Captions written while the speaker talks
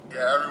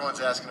Yeah, everyone's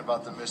asking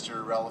about the Mr.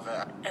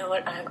 Irrelevant. And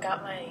what I've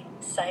got my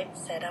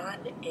sights set on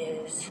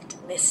is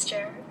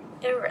Mr.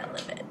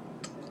 Irrelevant.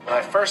 When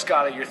I first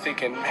got it, you're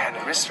thinking, man,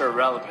 Mr.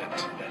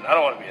 Irrelevant, and I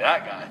don't want to be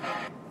that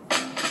guy.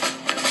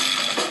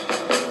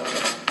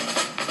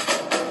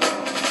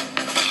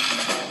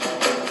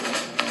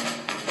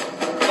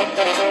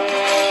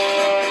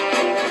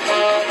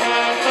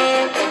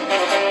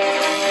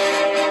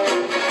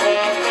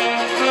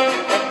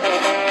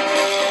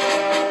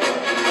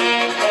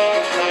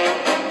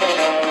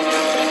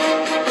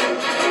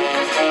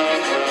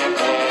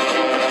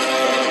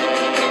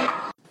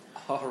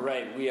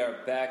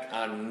 Back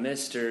on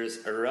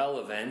Misterz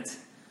Irrelevant,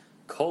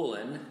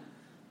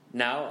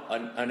 now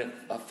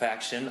a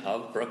faction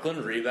of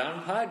Brooklyn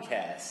Rebound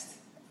Podcast.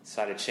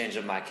 So I had to change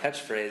up my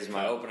catchphrase,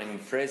 my opening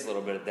phrase a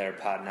little bit there,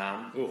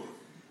 Podnam. Ooh.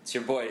 It's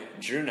your boy,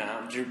 Drew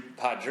Nam,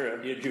 Pod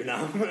Drew. You're Drew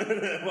Nam.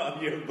 Well,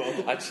 you're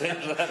both. I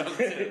changed that up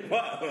too.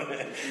 Wow.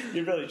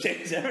 You really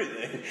changed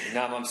everything.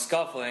 Now I'm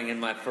scuffling in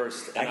my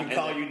first... I can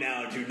call you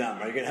now Drew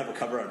Nam. Are you going to have a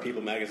cover on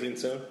People magazine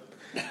soon?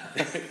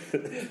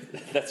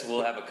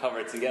 We'll have a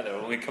cover together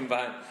when we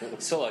combine.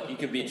 So look, you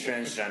could be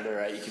transgender,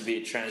 right? You could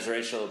be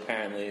transracial.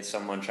 Apparently,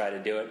 someone tried to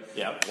do it.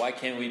 Yep. Why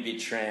can't we be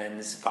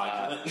trans?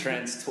 What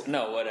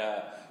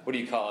do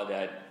you call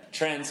it?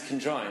 Trans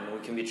conjoined. We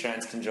can be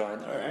trans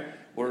conjoined. All right.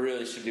 We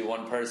really should be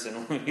one person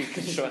when we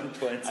conjoin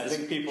twins. I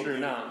think people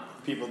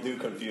do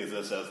confuse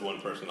us as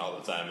one person all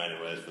the time,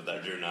 anyways, with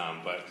that Drew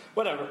Nam. But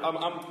whatever,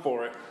 I'm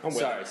for it. I'm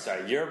with it.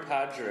 Sorry. You're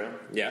Pod Drew.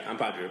 Yeah, I'm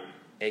Pod Drew,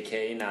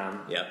 aka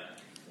Nam. Yep.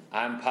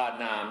 I'm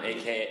Podnam,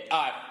 a.k.a.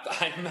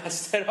 I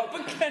messed it up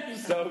again.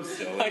 So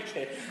silly.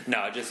 Okay.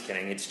 No, just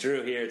kidding. It's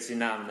Drew here. It's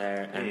Unam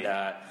there. And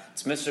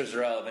it's Misterz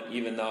Irrelevant,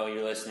 even though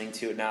you're listening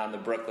to it now on the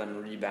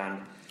Brooklyn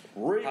Rebound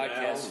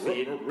podcast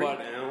feed.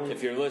 But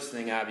if you're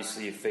listening,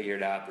 obviously you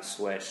figured out the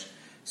switch.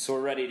 So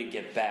we're ready to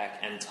get back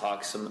and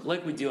talk some,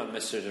 like we do on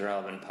Misterz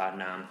Irrelevant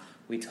Podnam,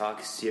 we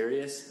talk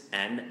serious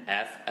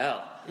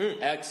NFL.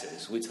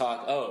 X's. We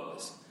talk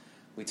O's.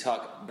 We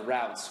talk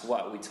routes,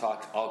 we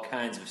talk all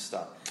kinds of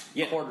stuff.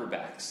 Yeah.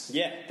 Quarterbacks.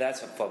 Yeah.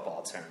 That's a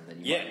football term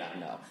that you might not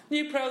know.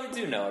 You probably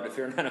do know it if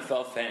you're an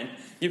NFL fan.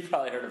 You've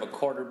probably heard of a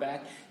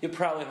quarterback. You've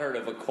probably heard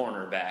of a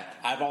cornerback.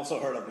 I've also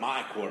heard of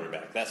my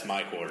quarterback. That's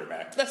my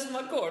quarterback. That's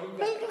my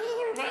quarterback.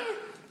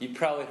 You've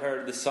probably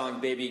heard the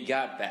song Baby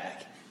Got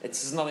Back. It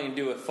has nothing to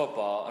do with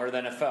football or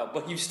the NFL,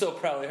 but you've still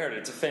probably heard it.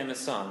 It's a famous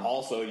song.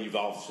 Also, you've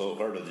also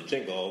heard of the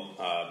jingle,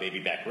 Baby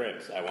Back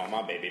Ribs. I want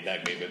my baby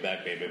back, baby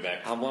back, baby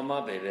back. I want my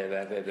baby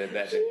back, baby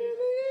back.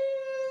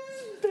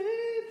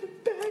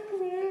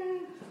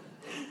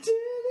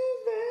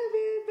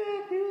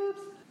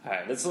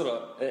 Alright, that's a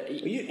little...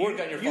 work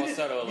on your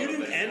falsetto a little bit. You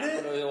didn't end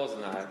it? It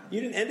wasn't that. You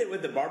didn't end it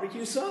with the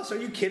barbecue sauce? Are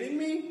you kidding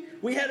me?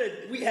 We had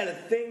a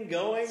thing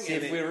going. See,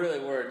 if we really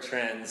were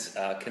trans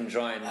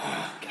conjoined,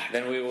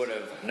 then we would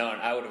have known.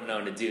 I would have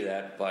known to do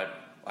that, but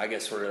I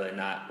guess we're really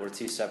not. We're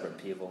two separate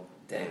people.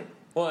 Dang.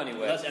 Well,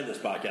 anyway. Let's end this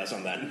podcast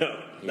on that note.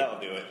 Yeah. That'll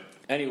do it.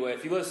 Anyway,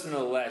 if you listen to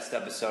the last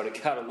episode,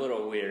 it got a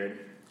little weird.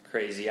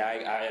 Crazy.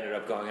 I ended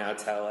up going out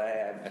to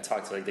LA. I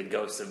talked to the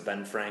ghost of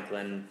Ben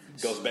Franklin.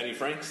 Ghost Benny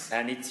Franks?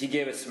 And he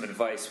gave us some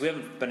advice. We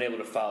haven't been able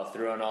to follow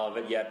through on all of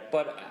it yet,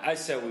 but I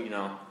said,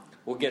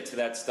 we'll get to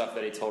that stuff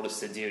that he told us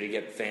to do to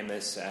get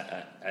famous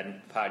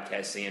at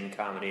podcasting and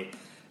comedy.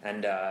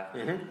 And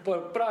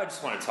but I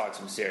just want to talk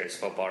some serious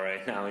football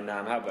right now. And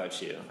how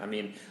about you?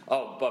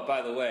 But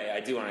by the way, I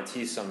do want to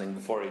tease something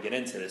before we get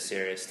into the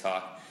serious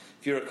talk.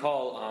 If you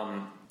recall,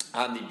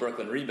 on the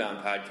Brooklyn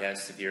Rebound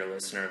podcast, if you're a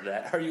listener of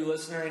that. Are you a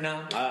listener right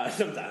now?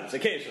 Sometimes,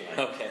 occasionally.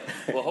 Okay.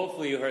 Well,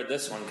 hopefully you heard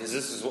this one, because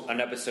this is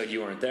an episode you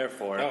weren't there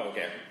for. Oh,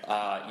 okay.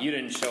 You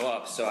didn't show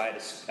up, so I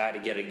had to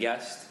get a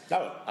guest to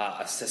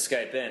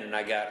Skype in, and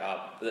I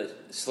got the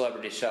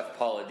celebrity chef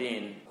Paula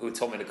Dean, who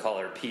told me to call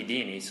her P.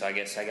 Deanie, so I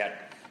guess I got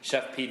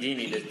Chef P.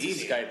 Deanie to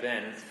Skype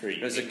in.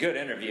 It was a good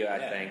interview, I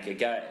think.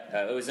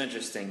 It was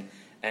interesting.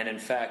 And in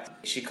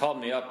fact, she called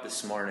me up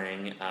this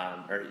morning,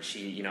 or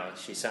she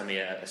sent me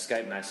a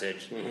Skype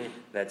message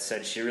that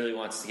said she really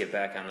wants to get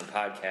back on the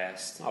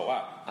podcast. Oh,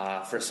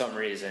 wow. For some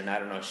reason. I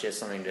don't know. She has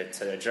something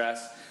to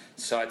address.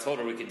 So I told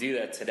her we could do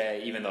that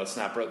today, even though it's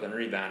not Brooklyn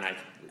Rebound.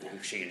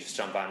 She could just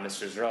jump on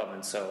Misterz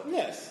Irrelevant. So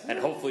yes. And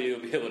hopefully you'll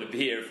be able to be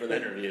here for the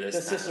interview this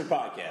time. The sister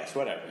podcast,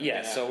 whatever.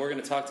 Yeah, so we're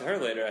going to talk to her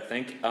later, I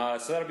think.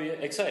 So that'll be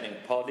exciting,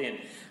 Paul Dean.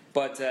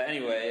 But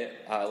anyway,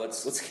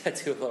 let's get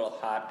to a little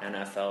hot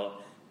NFL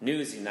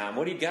news, Nam.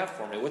 What do you got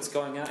for me? What's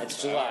going on? It's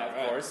July,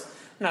 of course.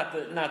 Not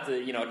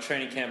the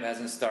training camp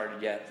hasn't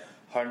started yet.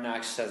 Hard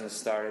Knocks hasn't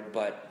started,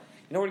 but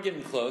we're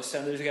getting close,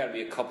 and there's got to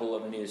be a couple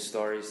of news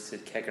stories to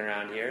kick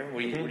around here.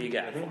 What do you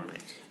got for me?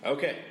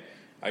 Okay,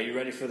 are you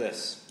ready for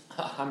this?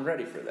 I'm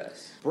ready for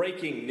this.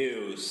 Breaking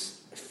news.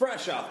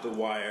 Fresh off the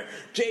wire,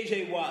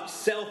 J.J. Watt's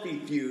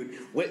selfie feud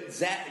with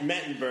Zach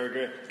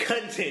Mettenberger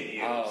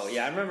continues. Oh,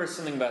 yeah, I remember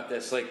something about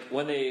this.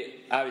 When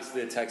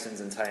obviously the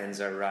Texans and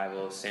Titans are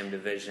rivals, same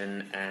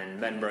division, and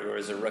Mettenberger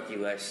was a rookie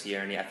last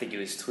year, and I think he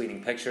was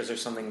tweeting pictures or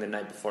something the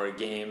night before a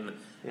game,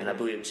 and I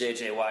believe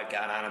J.J. Watt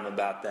got on him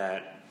about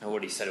that.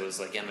 what he said, it was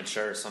like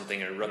immature or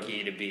something, or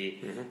rookie to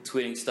be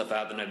tweeting stuff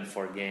out the night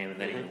before a game, and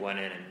then he went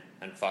in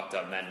and fucked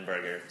up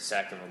Mettenberger,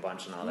 sacked him a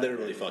bunch and all that.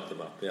 Literally fucked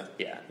him up. Yeah.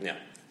 Yeah.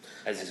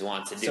 As he's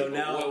wont to do. So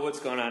now, what's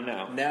going on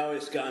now? Now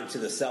it's gotten to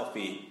the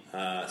selfie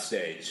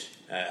stage.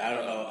 I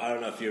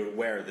don't know if you're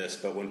aware of this,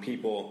 but when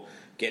people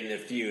get in a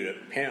feud,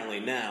 apparently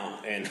now,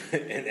 and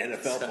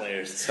NFL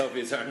players,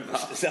 selfies are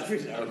involved.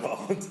 Selfies are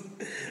involved.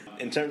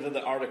 In terms of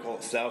the article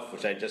itself,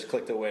 which I just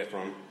clicked away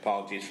from,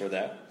 apologies for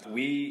that.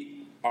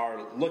 We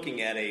are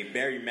looking at a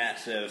very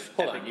massive.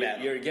 Hold on,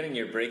 you're getting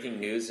your breaking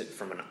news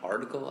from an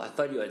article? I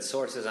thought you had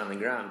sources on the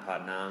ground,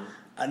 Podnam.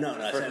 No.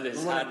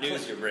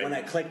 When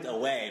I clicked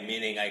away,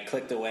 meaning I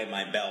clicked away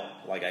my belt,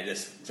 like I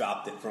just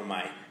dropped it from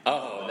my.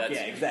 Oh, that's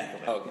yeah,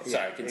 exactly. Okay,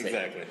 sorry, continue.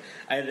 Exactly.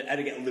 I had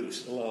to get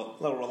loose, a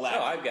little relaxed.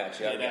 Oh, I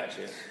got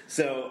you.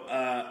 So,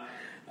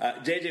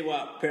 J.J.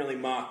 Watt apparently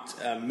mocked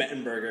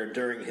Mettenberger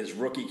during his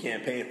rookie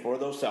campaign for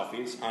those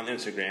selfies on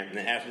Instagram. And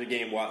after the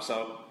game, Watt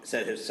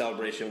said his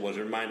celebration was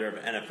a reminder of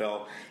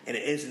NFL, and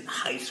it isn't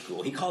high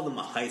school. He called him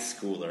a high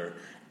schooler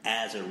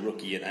as a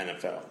rookie in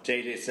NFL.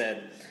 J.J.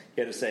 said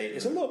he had to say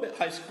it's a little bit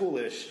high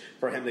schoolish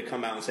for him to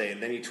come out and say.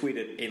 And then he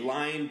tweeted, "A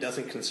lion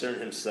doesn't concern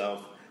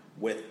himself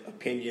with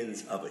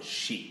opinions of a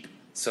sheep."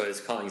 So he's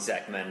calling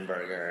Zach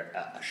Mettenberger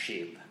a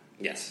sheep.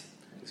 Yes.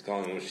 He's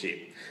calling him a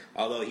sheep.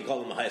 Although he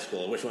called him a high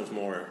schooler. Which one's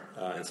more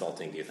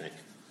insulting, do you think?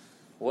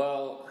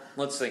 Well,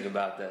 let's think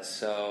about this.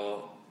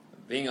 So,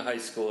 being a high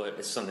schooler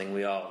is something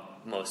we all,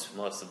 most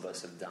of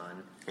us have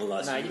done.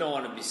 Now, you don't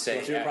want to be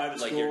saying,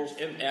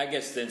 I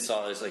guess the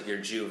insult is like you're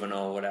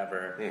juvenile,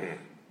 whatever. Mm-hmm.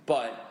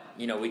 But,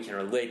 we can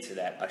relate to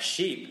that. A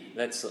sheep,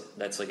 that's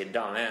like a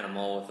dumb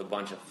animal with a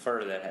bunch of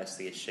fur that has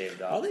to get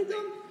shaved off. Are they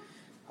dumb?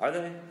 Are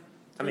they?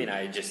 I mean,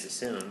 I just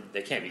assume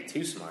they can't be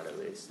too smart, at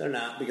least. They're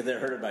not, because they're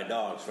herded by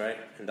dogs, right?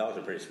 And dogs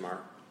are pretty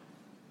smart.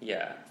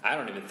 Yeah, I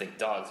don't even think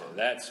dogs are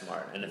that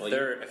smart. And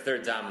if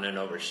they're dominant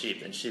over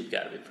sheep, then sheep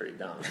got to be pretty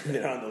dumb.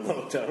 They're on the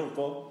low totem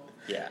pole.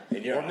 Yeah,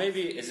 or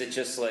maybe is it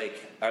just like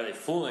are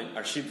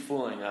sheep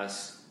fooling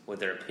us with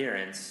their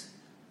appearance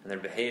and their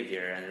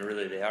behavior, and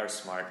really they are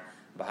smart?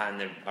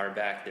 Behind our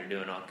back, they're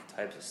doing all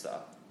types of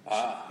stuff.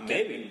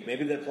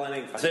 Maybe they're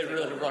planning. Are they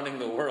really running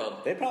the world?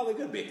 They probably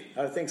could be.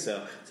 I would think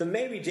so. So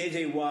maybe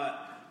J.J.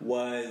 Watt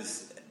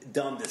was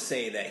dumb to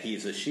say that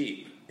he's a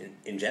sheep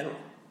in general.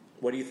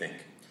 What do you think?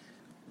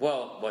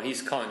 Well,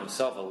 he's calling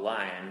himself a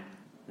lion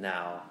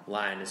now.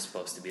 Lion is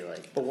supposed to be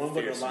like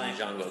fearsome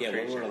jungle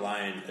creature. When would a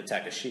lion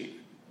attack a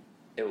sheep?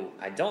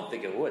 I don't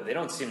think it would. They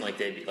don't seem like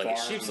they'd be like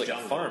a sheep's like a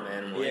farm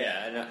animal.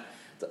 Yeah.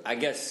 I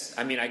guess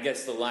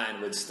the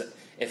lion would,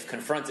 if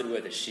confronted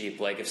with a sheep,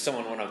 like if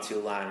someone went up to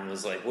a lion and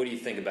was like, "What do you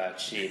think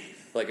about sheep?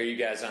 Like, are you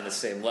guys on the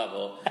same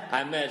level?"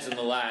 I imagine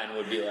the lion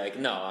would be like,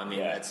 "No, I mean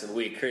that's a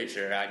weak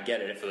creature. I'd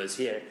get it if it was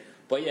here."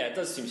 But yeah, it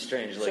does seem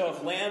strange. Like, so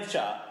if Lamb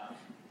Chop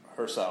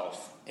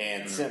herself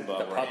and Simba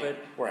the puppet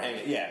we're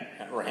hanging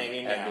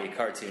out. That'd be a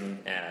cartoon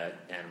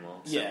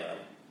animal. Simba. Yeah,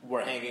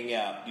 we're hanging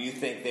out. Do you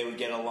think they would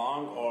get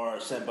along, or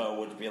Simba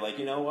would be like,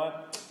 "You know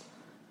what?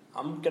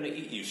 I'm gonna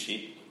eat you,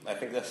 sheep." I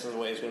think that's the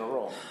way he's going to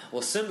roll.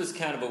 Well, Simba's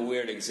kind of a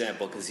weird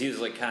example because he was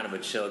like kind of a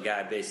chill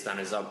guy based on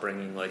his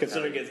upbringing, like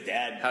considering his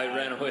dad, how he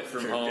ran away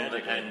from home,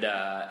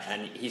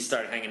 and he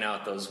started hanging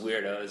out with those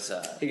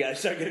weirdos. He got to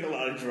start getting a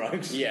lot of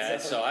drugs. Yeah,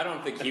 so I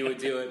don't think he would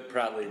do it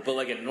probably, but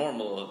like a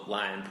normal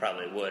lion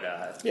probably would.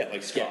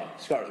 Like Scar.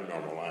 Scar's a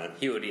normal lion.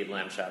 He would eat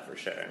lamb chop for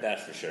sure.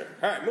 That's for sure.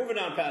 All right, moving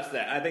on past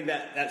that. I think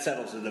that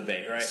settles the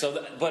debate, right?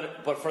 So,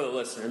 but for the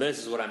listener, this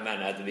is what I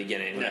meant at the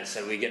beginning. When I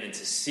said we get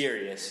into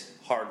serious,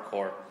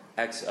 hardcore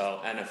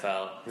XO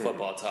NFL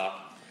football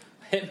talk.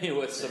 Hit me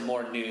with some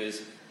more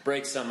news.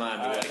 Break some on.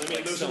 Right, let me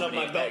loosen up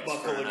my belt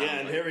buckle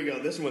again. Here we go.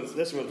 This one's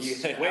way too much. You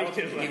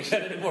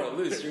got it more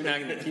loose. You're not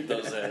going to keep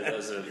those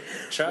trousers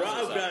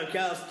Rob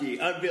Gronkowski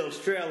unveils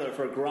trailer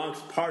for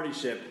Gronk's party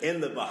ship in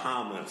the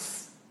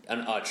Bahamas.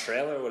 A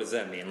trailer? What does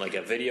that mean? Like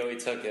a video he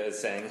took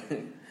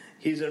saying...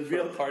 He's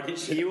unveiled party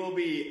ship. He will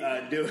be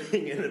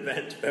doing an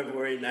event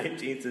February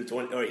 19th to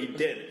 20, or he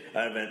did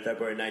an event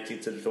February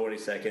 19th to the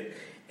 22nd,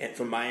 and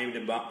from Miami to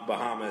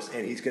Bahamas,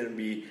 and he's going to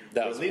be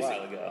releasing, a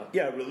while ago.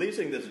 Yeah,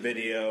 releasing this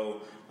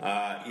video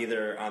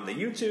either on the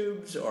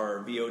YouTubes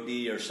or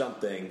VOD or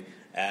something.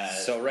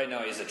 So right now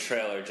he's a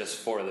trailer just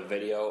for the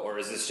video, or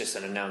is this just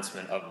an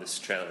announcement of this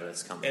trailer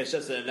that's coming? It's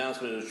just an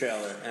announcement of the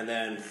trailer, and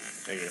then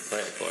are you going to play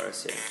it for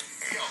us? Yeah.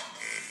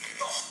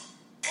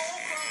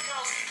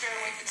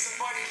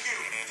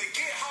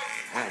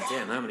 God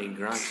damn, how many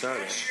Gronks are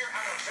there?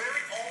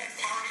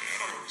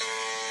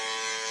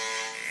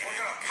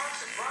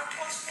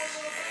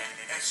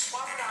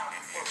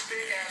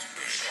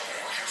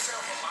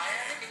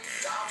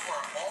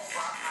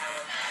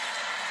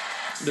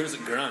 There's a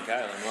Gronk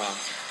Island, wow.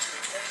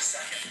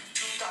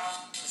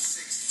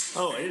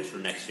 Oh, it is for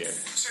next year.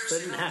 That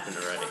didn't happen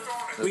already.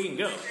 We can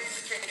go.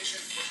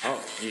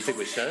 Oh, you think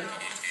we should?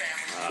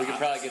 We could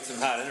probably get some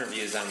hot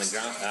interviews on the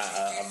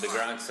of the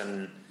Gronks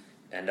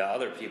and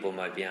other people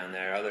might be on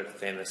there, other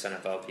famous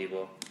NFL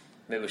people.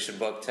 Maybe we should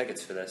book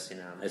tickets for this,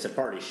 It's a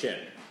party ship.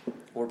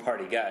 We're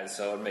party guys,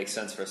 so it makes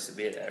sense for us to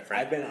be there.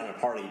 Frank. I've been on a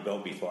party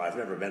boat before. I've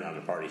never been on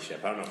a party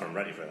ship. I don't know if I'm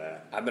ready for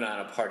that. I've been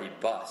on a party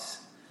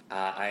bus.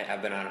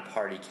 I've been on a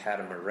party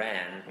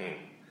catamaran.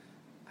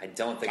 I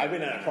don't think I've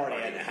been on a party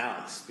at a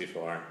house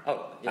before.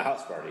 Oh, yeah. A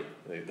house party,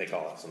 they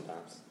call it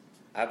sometimes.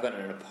 I've been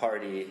in a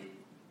party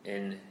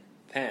in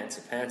pants,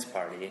 a pants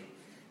party.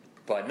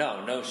 But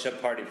no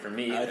ship party for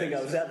me. I think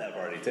I was at that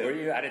party, too. Were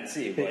you? I didn't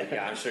see you, but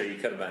yeah, I'm sure you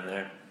could have been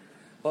there.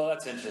 Well,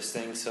 that's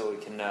interesting. So we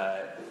can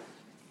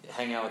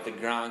hang out with the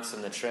Gronks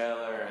in the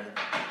trailer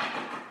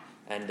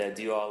and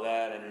do all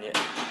that. And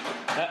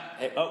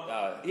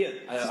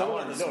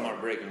someone on the door. Some more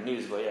breaking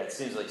news, but yeah, it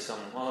seems like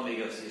someone. Well, let me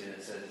go see who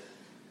this is.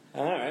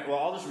 All right. Well,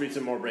 I'll just read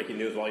some more breaking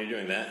news while you're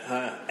doing that.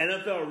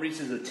 NFL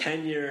reaches a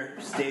 10-year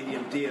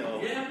stadium deal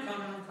Yeah, I'm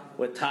coming.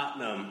 with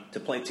Tottenham to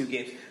play 2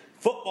 games.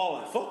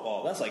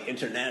 Football. That's like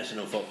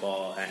international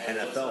football and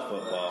NFL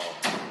football.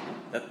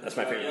 That's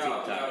my favorite team.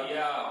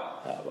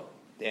 Tottenham.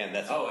 Damn,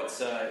 that's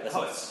it's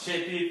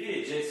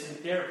JPP, Jason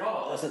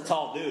Pierre-Paul. That's a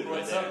tall dude.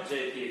 What's up,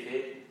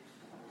 JPP?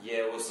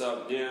 Yeah, what's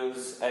up,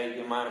 dudes? Hey,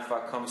 you mind if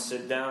I come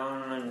sit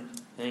down and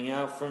hang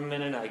out for a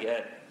minute?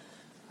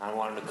 I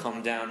wanted to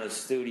come down to the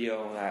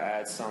studio and I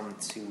had something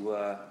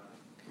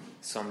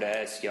to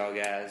ask y'all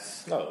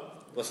guys. Oh,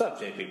 what's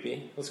up,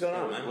 JPP? What's going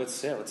on, man?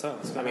 What's up?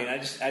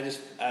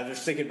 I was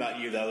thinking about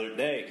you the other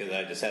day because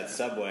I just had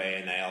Subway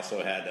and I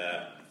also had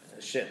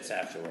shits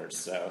afterwards.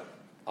 So.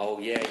 Oh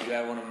yeah, you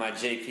had one of my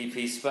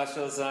JPP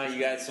specials, huh? You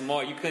got some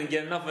more. You couldn't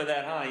get enough of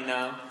that,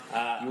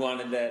 huh? You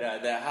wanted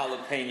that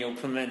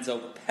jalapeno pimento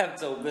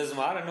Pepto Bismol.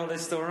 I don't know they're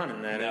still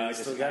running that. No, I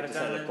just had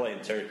a plain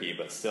turkey,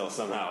 but still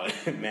somehow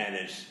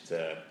managed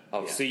to.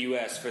 Oh, yeah. So you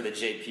asked for the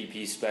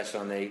JPP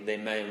special and they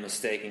made a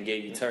mistake and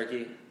gave you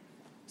turkey?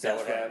 Is that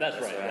what happened?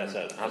 That's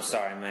right. I'm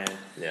sorry, man.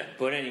 Yeah.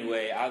 But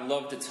anyway, I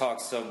love to talk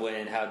Subway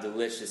and how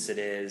delicious it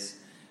is.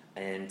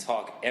 And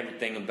talk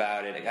everything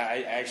about it.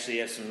 I actually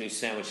have some new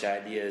sandwich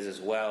ideas as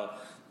well,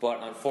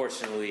 but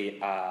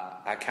unfortunately,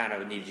 I kind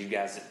of need you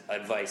guys'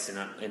 advice in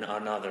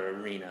another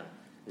arena.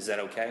 Is that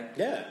okay?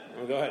 Yeah,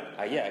 well, go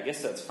ahead. Yeah, I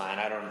guess that's fine.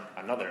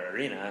 Another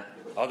arena,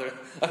 other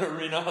than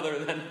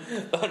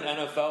an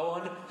NFL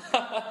one.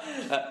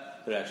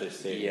 But actually,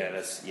 stadium.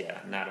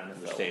 Not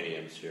NFL.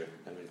 Stadiums, sure.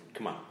 I mean,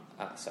 come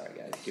on. Sorry,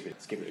 guys.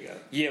 Let's keep it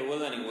together. Yeah.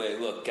 Well, anyway,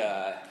 look.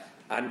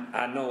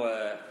 I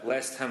know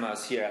last time I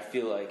was here, I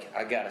feel like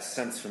I got a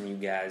sense from you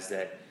guys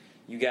that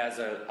you guys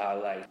are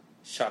like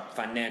sharp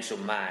financial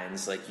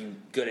minds, like you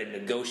good at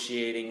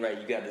negotiating, right?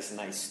 You got this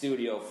nice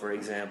studio, for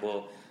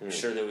example. I'm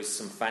sure there was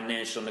some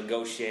financial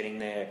negotiating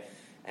there,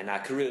 and I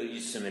could really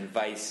use some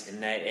advice in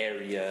that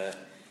area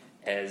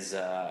as,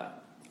 I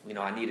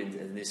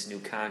needed this new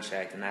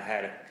contract, and I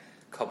had a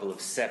couple of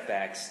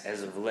setbacks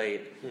as of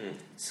late.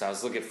 So I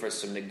was looking for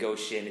some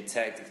negotiating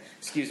tactics.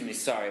 Excuse me,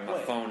 sorry, my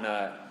phone...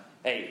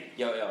 Hey,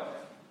 yo.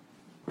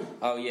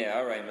 Oh, yeah,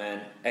 all right,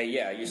 man. Hey,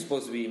 yeah, you're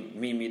supposed to be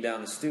meeting me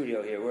down the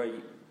studio here. Where are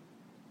you?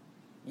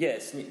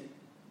 Yes.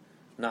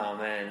 No,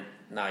 man.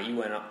 No, you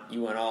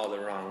went all the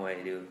wrong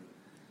way, dude.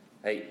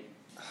 Hey.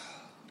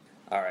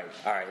 All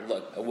right.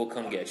 Look, we'll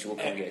come get you.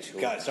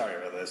 God, sorry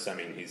about this. I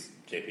mean,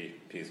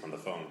 JPP's on the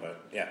phone,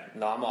 but yeah.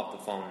 No, I'm off the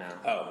phone now.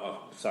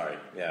 Oh, sorry.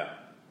 Yeah.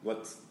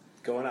 What's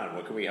going on?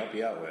 What can we help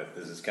you out with?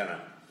 This is kind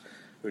of...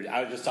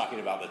 I was just talking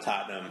about the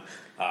Tottenham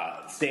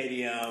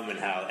stadium and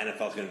how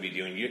NFL's going to be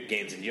doing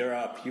games in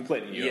Europe. You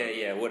played in Europe.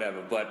 Yeah,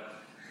 whatever.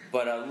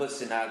 But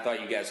listen, I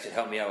thought you guys could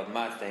help me out with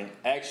my thing.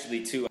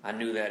 Actually, too, I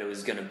knew that it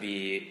was going to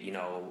be,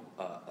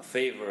 a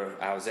favor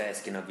I was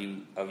asking of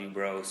you,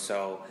 bro.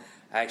 So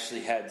I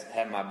actually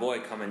had my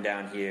boy coming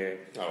down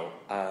here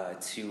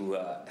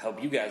to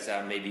help you guys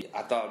out. Maybe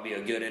I thought it'd be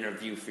a good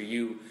interview for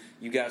you.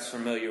 You guys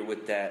familiar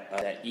with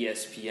that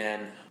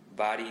ESPN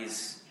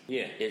bodies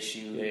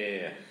issue?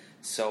 Yeah.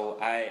 So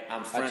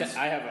I'm friends.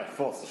 I have a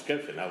full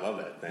subscription. I love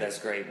that thing. That's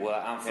great.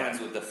 Well, I'm friends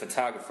with the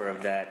photographer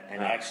of that,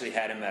 and I actually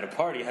had him at a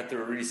party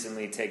after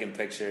recently taking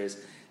pictures.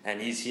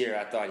 And he's here.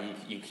 I thought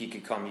he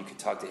could come. You could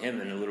talk to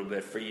him in a little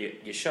bit for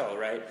your show,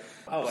 right?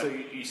 Oh,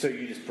 so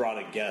you just brought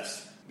a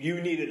guest. You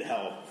needed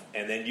help,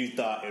 and then you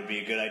thought it would be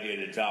a good idea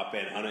to drop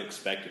in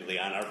unexpectedly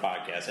on our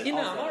podcast. And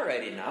I'm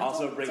already now.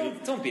 Also,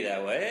 don't be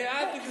that way.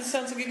 I think this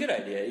sounds like a good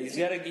idea.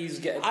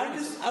 I'm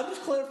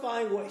just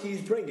clarifying what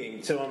he's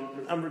bringing, so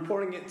I'm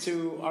reporting it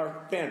to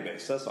our fan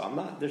base. That's all.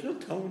 There's no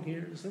tone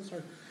here.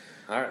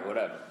 All right,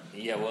 whatever.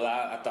 Yeah, well,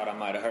 I thought I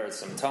might have heard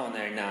some tone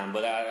there now,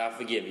 but I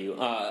forgive you.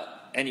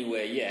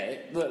 Anyway, yeah,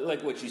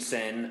 like what you're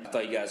saying, I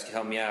thought you guys could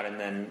help me out, and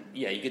then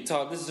you could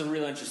talk. This is a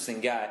real interesting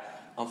guy.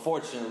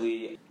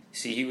 Unfortunately.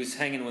 See, he was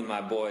hanging with my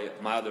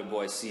other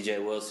boy, C.J.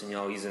 Wilson.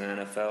 He's in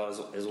the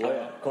NFL as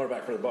well.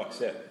 Quarterback for the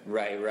Bucs, yeah.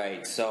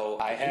 Right. So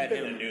I had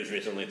him in the news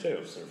recently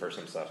too for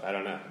some stuff. I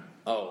don't know.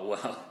 Oh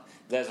well,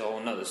 that's a whole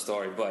nother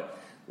story. But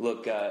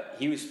look,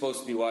 he was supposed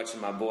to be watching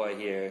my boy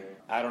here.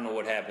 I don't know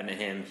what happened to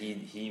him.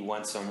 He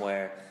went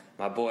somewhere.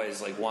 My boy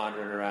is like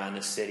wandering around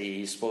the city.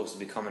 He's supposed to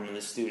be coming to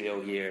the studio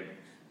here,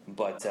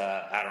 but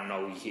I don't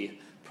know. He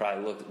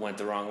probably went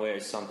the wrong way or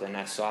something.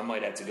 So I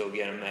might have to go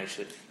get him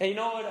actually. Hey, you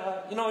know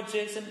what,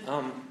 Jason?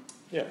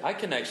 Yeah. I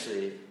can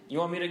actually. You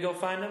want me to go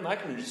find him? I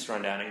can just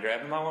run down and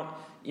grab him. Why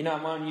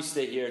don't you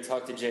stay here,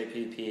 talk to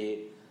JPP.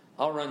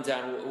 I'll run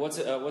down. What's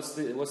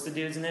the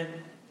dude's name?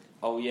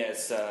 Oh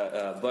yes,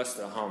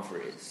 Buster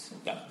Humphreys.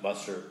 Yeah,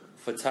 Buster.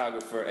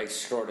 Photographer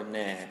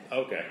extraordinaire.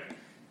 Okay.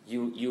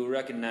 You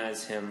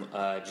recognize him,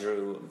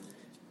 Drew?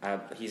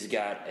 He's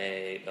got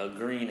a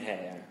green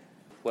hair.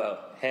 Well,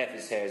 half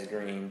his hair is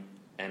green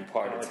and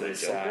parted to the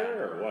side.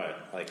 Joker or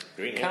what? Like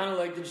green hair? Kind of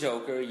like the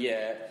Joker,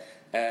 yeah.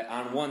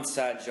 On one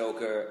side,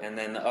 Joker, and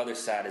then the other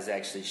side is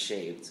actually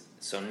shaved,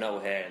 so no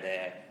hair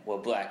there. Well,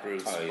 black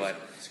roots,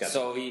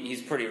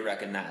 he's pretty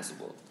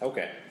recognizable.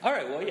 Okay. All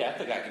right. Well, yeah, I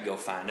think I could go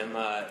find him.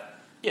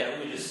 Yeah, let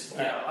me just.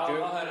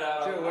 I'll head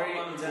out. Drew, where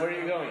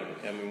are you going?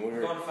 I mean,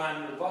 we're going to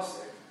find the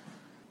Buster.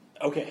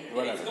 Okay.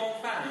 Yeah, he's going to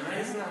find him,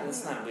 man.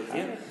 It's not a big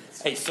deal.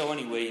 Hey, so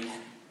anyway,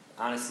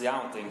 honestly,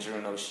 I don't think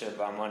Drew knows shit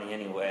about money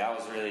anyway. I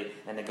was really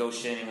and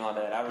negotiating all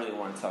that. I really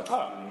want to talk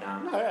to you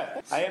now. No,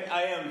 yeah.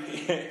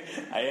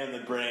 I am the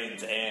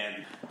brains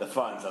and the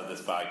funds of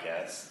this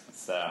podcast.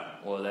 So,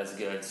 well, that's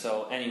good.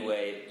 So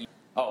anyway,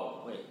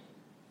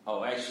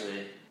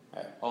 actually,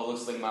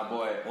 looks like my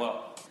boy.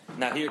 Well,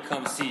 now here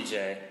comes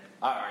CJ.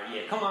 All right,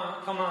 yeah, come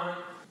on.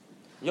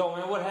 Yo,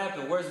 man, what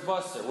happened? Where's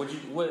Buster?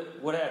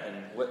 What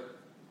happened? What?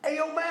 Hey,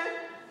 yo, man.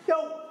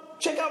 Yo,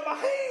 check out my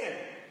hand.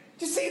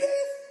 Did you see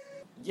this?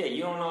 Yeah,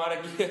 you don't know how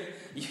to get.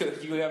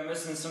 You got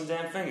missing some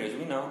damn fingers.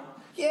 We know.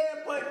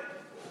 Yeah, but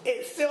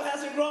it still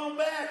hasn't grown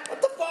back.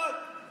 What the fuck?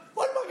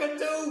 What am I gonna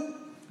do?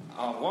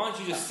 Why don't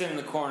you just sit in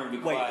the corner and be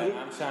quiet?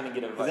 I'm trying to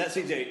get advice.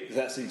 Is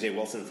that CJ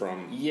Wilson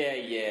from?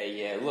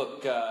 Yeah.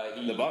 Look,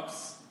 the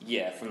Bucks.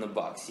 Yeah, from the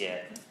Bucks.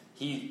 Yeah.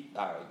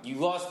 All right. You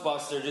lost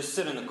Buster. Just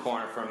sit in the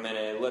corner for a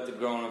minute. Let the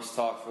grown-ups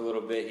talk for a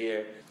little bit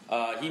here.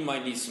 He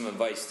might need some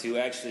advice too.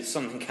 Actually,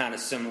 something kind of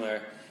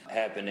similar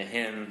happened to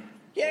him.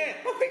 Yeah,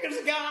 my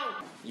fingers are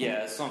gone.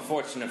 Yeah, it's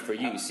unfortunate for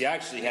you. See, I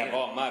actually have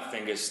all my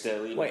fingers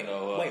still. Wait,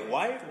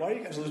 why are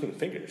you guys losing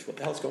fingers? What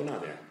the hell's going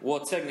on there? Well,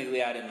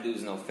 technically, I didn't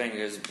lose no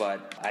fingers,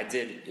 but I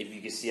did. If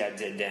you can see, I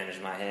did damage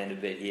my hand a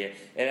bit here.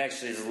 It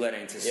actually is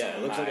letting to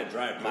some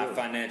of my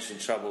financial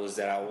troubles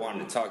that I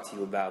wanted to talk to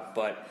you about.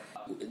 But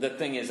the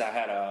thing is,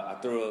 I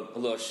threw a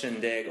little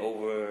shindig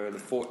over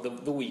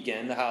the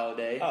weekend, the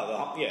holiday.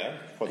 Oh, yeah.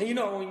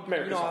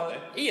 America's holiday.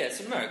 Yeah, it's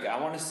America. I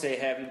want to say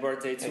happy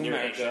birthday to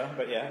America.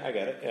 But yeah, I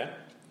get it. Yeah.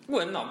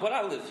 Well, no, but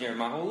I lived here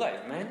my whole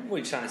life, man. What are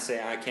you trying to say?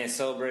 I can't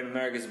celebrate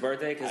America's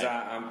birthday because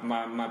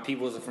my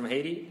peoples are from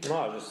Haiti? No,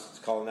 I was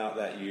just calling out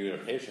that you're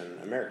Haitian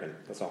American.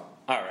 That's all.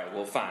 All right,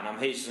 well, fine. I'm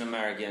Haitian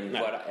American,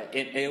 but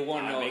it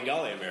wasn't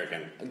Bengali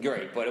American.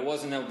 Great, but it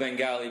wasn't no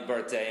Bengali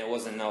birthday. It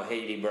wasn't no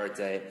Haiti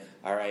birthday.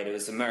 All right, it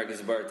was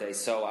America's birthday,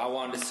 so I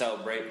wanted to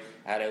celebrate.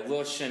 I had a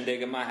little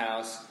shindig in my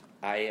house.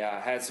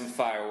 I had some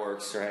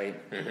fireworks,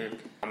 right? Mm-hmm.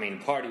 I mean,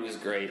 the party was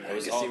great. There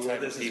was all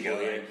types of people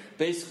here.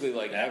 Basically,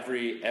 like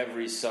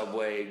every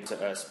Subway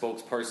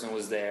spokesperson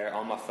was there.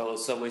 All my fellow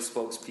Subway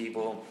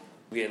spokespeople.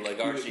 We had like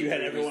RG3. You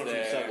had everyone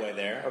from Subway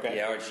there. Okay.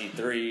 Yeah,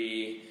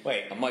 RG3.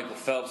 Wait. Michael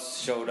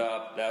Phelps showed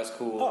up. That was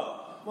cool. Oh,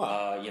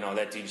 wow.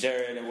 That dude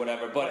Jared and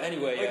whatever. But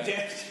anyway.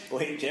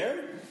 Wait,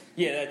 Jared?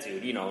 Yeah, that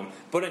dude, you know him.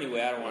 But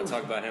anyway, I don't want to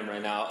talk about him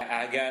right now.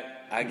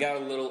 I got a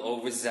little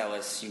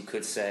overzealous, you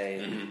could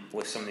say,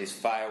 with some of these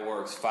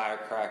fireworks,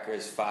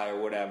 firecrackers,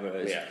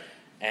 whatever. Yeah.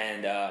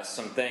 And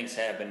some things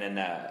happened, and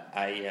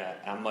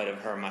I might have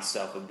hurt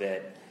myself a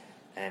bit,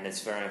 and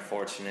it's very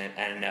unfortunate.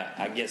 And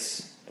I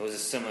guess it was a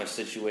similar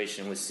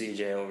situation with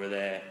CJ over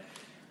there.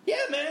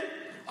 Yeah, man.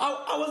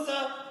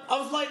 I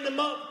was lighting them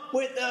up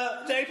with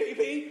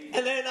JPP,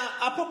 and then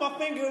I put my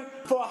finger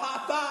for a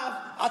high five.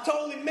 I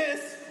totally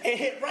missed and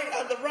hit right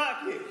on the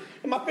rocket,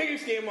 and my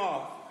fingers came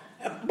off.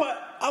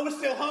 But I was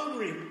still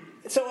hungry,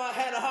 so I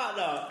had a hot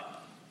dog.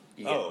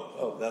 Yeah.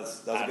 Oh,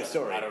 that's a good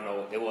story. I don't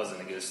know. It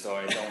wasn't a good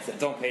story.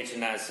 Don't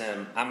patronize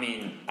him. I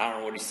mean, I don't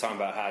know what he's talking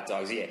about hot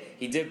dogs. Yeah,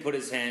 he did put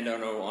his hand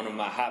on one of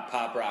my hot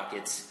pop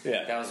rockets.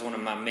 Yeah. That was one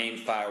of my main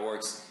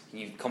fireworks.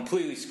 He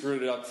completely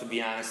screwed it up, to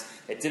be honest.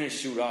 It didn't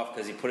shoot off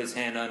because he put his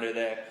hand under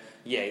there.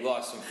 Yeah, he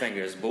lost some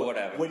fingers, but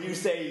whatever. Would you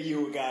say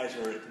you guys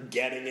were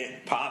getting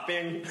it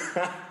popping?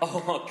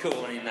 Oh,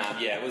 cool.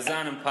 Yeah, it was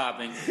on and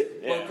popping.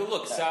 Yeah. But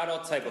look, saw all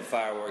type of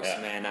fireworks,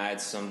 man. I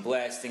had some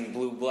blasting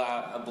blue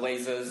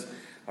blazers.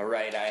 All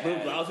right, I blue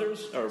had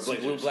blousers or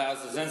blazers? Blue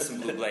blousers and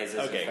some blue blazers.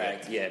 Okay, in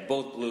fact, yeah,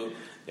 both blue.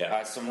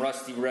 Yeah. Some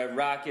rusty red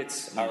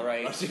rockets. All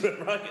right. Rusty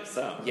red rockets.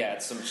 Yeah,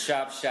 some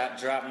chop shot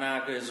drop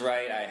knockers.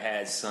 Right. I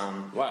had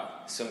some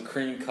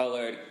cream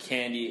colored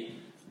candy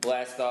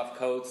blast off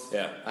coats.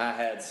 Yeah. I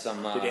had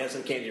some. Did you have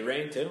some candy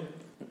rain too?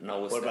 No.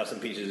 What about some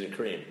peaches and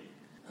cream?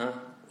 Huh?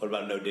 What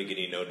about no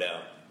diggity, no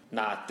doubt?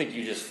 Nah, I think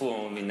you just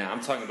fooling with me now. I'm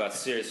talking about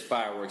serious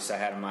fireworks I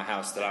had in my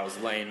house that I was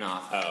laying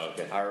off. Oh,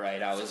 okay. All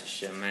right, I was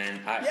shit, man.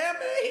 Yeah,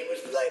 man, he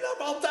was laying up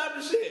all type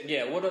of shit.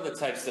 Yeah, what other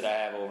types did I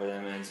have over there,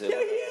 man? Too?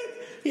 Yeah,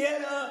 he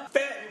had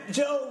Fat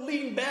Joe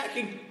lean back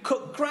and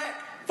cook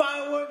crack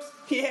fireworks.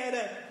 He had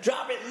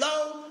Drop It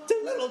Low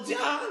to Little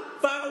John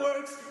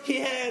fireworks. He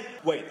had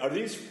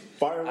these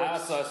fireworks? I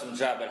also had some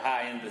drop it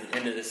high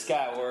into the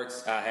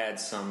Skyworks. I had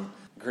some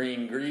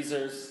green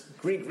greasers.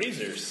 Green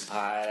greasers?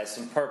 I had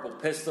some purple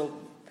pistol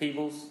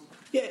peoples.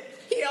 Yeah,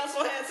 he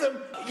also had some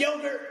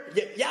yogurt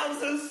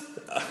yowzers.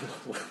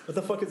 What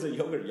the fuck is a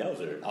yogurt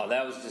yowzer? Oh,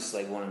 that was just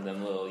like one of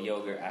them little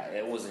yogurt.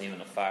 It wasn't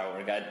even a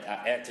firework.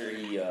 After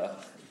he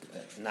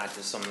knocked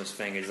some of his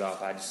fingers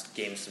off, I just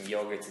gave him some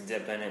yogurt to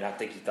dip in it. I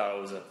think he thought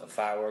it was a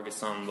firework or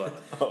something.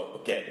 But oh,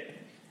 okay.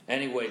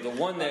 Anyway, the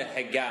one that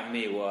had got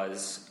me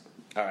was,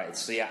 all right,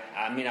 so yeah,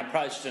 I mean, I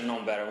probably should have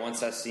known better.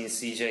 Once I seen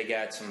CJ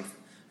got some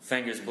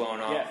fingers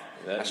blown off,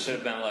 I should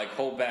have been like,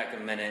 hold back a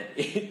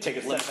minute. Take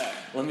a step back.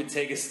 Let me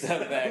take a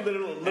step back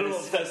little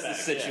assess the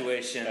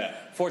situation. Yeah.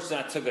 Fortunately,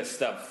 I took a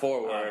step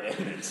forward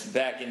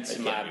back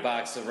into my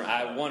box. I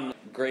had one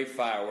great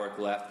firework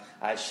left.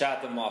 I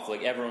shot them off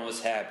like everyone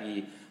was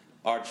happy.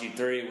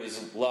 RG3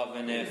 was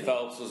loving it.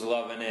 Phelps was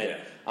loving it. Yeah.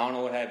 I don't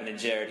know what happened to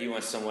Jared. He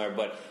went somewhere,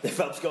 but did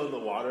Phelps go in the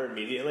water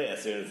immediately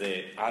as soon as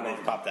they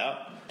popped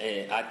out?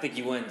 I think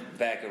he went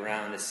back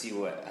around to see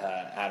what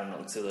I don't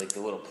know, to like the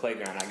little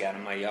playground I got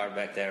in my yard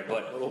back there.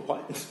 But little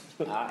what?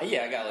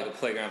 Yeah, I got like a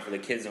playground for the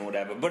kids and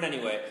whatever. But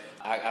anyway,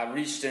 I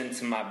reached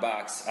into my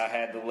box. I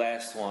had the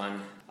last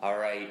one. All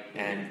right,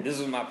 and this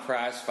was my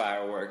prize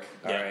firework.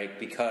 All right,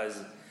 because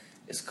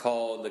it's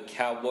called the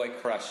Cowboy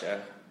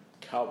Crusher.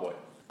 Cowboy.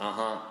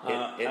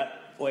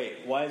 Wait,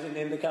 why is it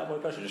named the Cowboy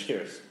Crusher? Just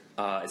curious.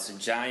 It's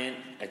giant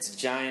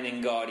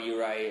and gaudy,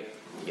 right?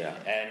 Yeah.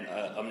 And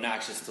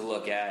obnoxious to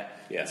look at.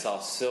 Yeah. It's all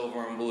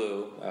silver and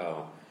blue.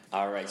 Oh.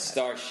 All right,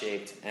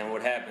 star-shaped. And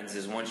what happens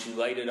is once you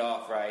light it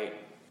off, right,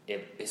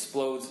 it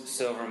explodes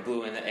silver and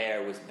blue in the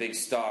air with big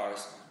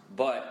stars.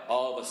 But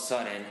all of a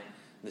sudden,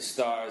 the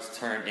stars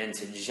turn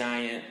into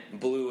giant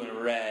blue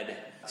and red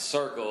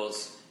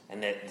circles.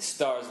 And the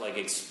stars like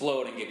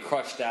explode and get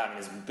crushed out in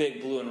these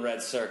big blue and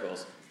red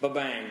circles.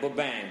 Ba-bang,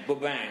 ba-bang,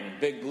 ba-bang.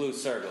 Big blue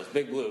circles,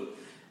 big blue.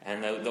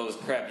 And those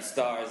crappy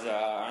stars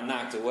are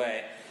knocked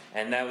away.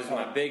 And that was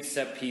my big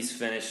set piece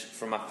finish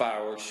for my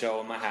fireworks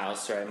show in my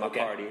house, right? My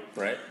party.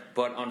 Right.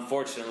 But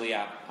unfortunately,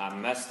 I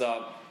messed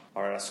up,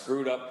 or I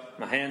screwed up.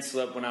 My hand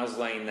slipped when I was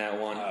laying that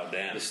one. Oh,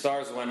 damn. The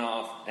stars went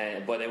off,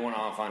 but they went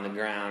off on the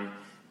ground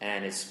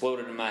and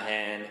exploded in my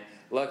hand.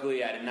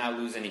 Luckily, I did not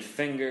lose any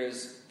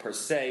fingers per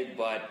se,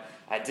 but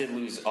I did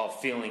lose all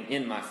feeling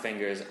in my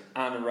fingers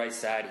on the right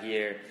side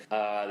here.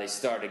 They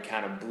started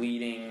kind of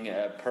bleeding,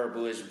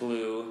 purplish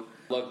blue.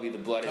 Luckily, the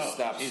blood has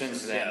stopped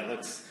since then.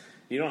 Yeah,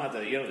 you don't have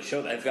to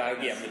show that. I'm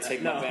going to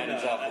take my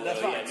bandage off a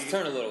little. Yeah, it's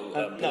turned a little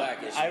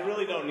blackish. I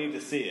really don't need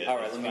to see it. All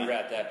right, let me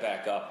wrap that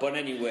back up. But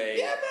anyway.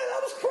 Yeah, man,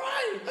 I was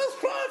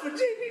crying for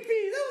JPP.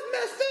 That was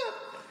messed up.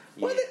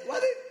 Why they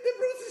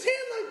bruise his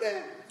hand like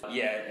that?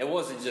 Yeah, it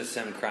wasn't just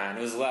him crying.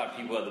 There was a lot of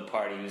people at the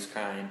party who was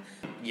crying.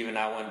 Even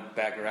I went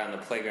back around the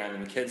playground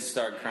and the kids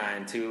started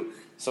crying too.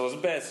 So it was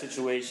a bad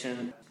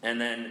situation.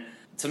 And then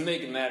to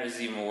make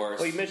matters even worse.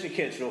 Well, you mentioned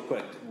kids real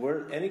quick.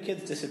 Were any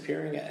kids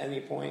disappearing at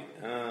any point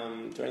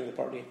during the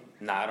party?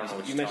 Nah, I don't know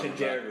what you you're talking about.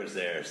 You mentioned Jared was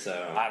there,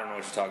 so I don't know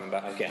what you're talking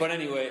about. Okay. But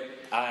anyway,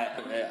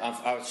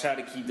 I was trying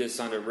to keep this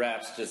under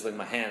wraps, just like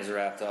my hands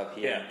wrapped up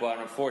here. Yeah. But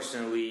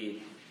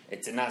unfortunately,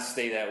 it did not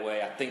stay that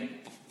way. I think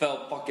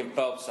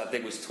Phelps, I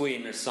think, was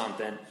tweeting or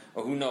something,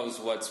 or who knows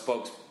what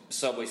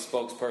Subway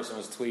spokesperson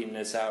was tweeting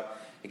this out.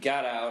 It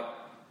got out.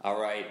 All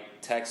right,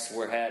 texts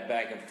were had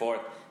back and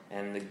forth,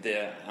 and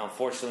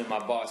unfortunately, my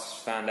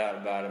boss found out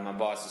about it. My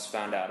bosses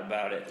found out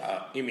about it.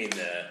 You mean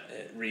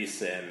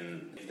Reese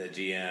and the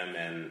GM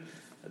and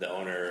the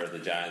owner of the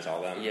Giants,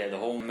 all them? Yeah, the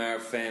whole Mara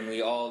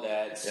family, all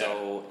that.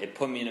 So it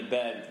put me in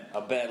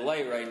a bad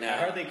light right now. I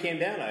heard they came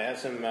down. I have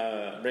some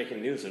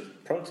breaking news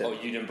of protest. Oh,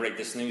 you didn't break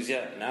this news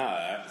yet?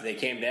 No, they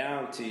came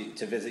down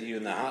to visit you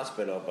in the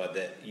hospital, but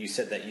you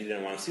said that you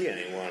didn't want to see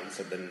anyone,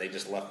 so then they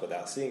just left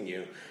without seeing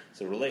you.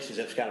 So the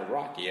relationship's kind of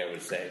rocky, I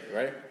would say,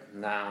 right?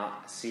 Nah,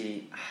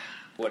 see,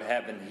 what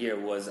happened here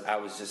was I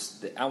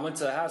went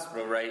to the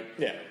hospital, right?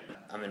 Yeah.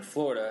 I'm in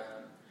Florida.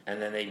 And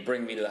then they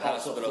bring me to the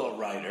hospital. Also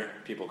Florida,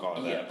 people call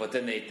it that. Yeah, but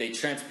then they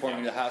transport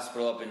me to the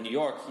hospital up in New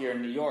York, here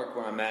in New York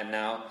where I'm at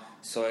now,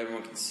 so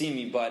everyone can see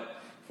me.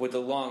 But with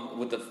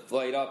the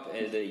flight up,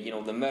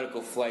 the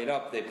medical flight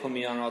up, they put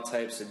me on all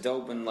types of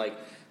dope and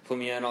put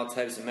me on all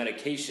types of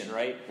medication,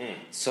 right?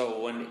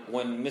 So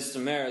when Mr.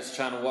 Mayor is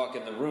trying to walk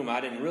in the room, I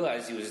didn't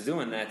realize he was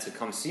doing that to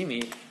come see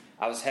me.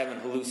 I was having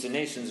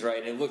hallucinations,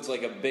 right? It looked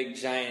like a big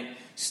giant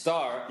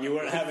star. You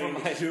weren't having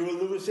two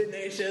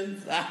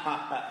hallucinations?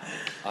 That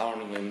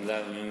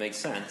even make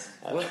sense.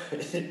 What?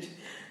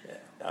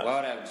 Why would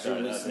I have Drew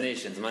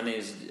hallucinations? My name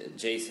is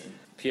Jason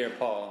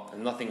Pierre-Paul,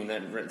 and nothing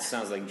that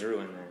sounds like Drew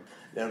in there.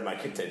 Never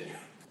mind, continue.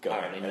 Go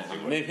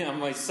ahead. Maybe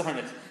I'm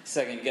starting to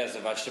second guess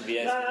if I should be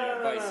asking your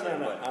advice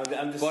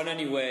here. But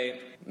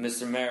anyway,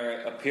 Mr.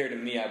 Merritt appeared to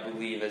me, I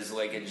believe, as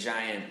like a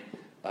giant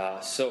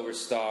silver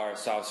star.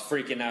 So I was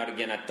freaking out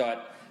again. I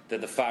thought that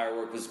the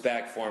firework was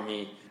back for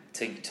me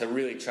to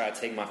really try to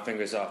take my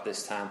fingers off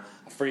this time.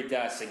 I freaked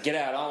out. I said, "Get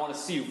out! I don't want to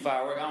see you,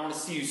 firework. I don't want to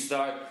see you,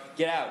 star.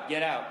 Get out!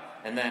 Get out!"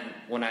 And then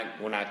when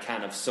I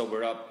kind of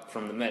sobered up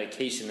from the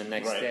medication the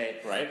next day,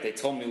 they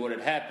told me what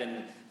had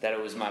happened, that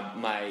it was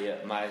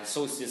my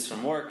associates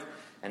from work,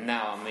 and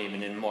now I'm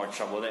even in more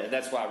trouble.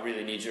 That's why I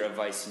really need your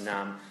advice,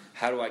 Nam.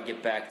 How do I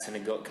get back to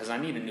because I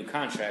need a new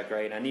contract,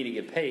 right? I need to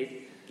get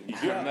paid.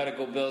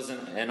 Medical bills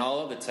and all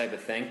other type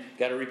of thing.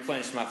 Got to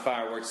replenish my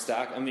Fireworkz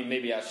stock. I mean,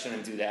 maybe I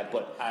shouldn't do that,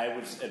 but I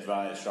would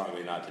advise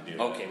strongly not to do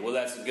that. Okay, well,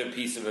 that's a good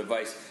piece of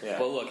advice. Yeah.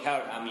 But look,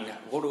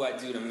 what do I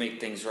do to make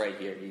things right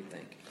here, do you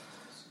think?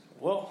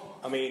 Well,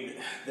 I mean,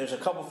 there's a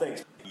couple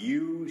things.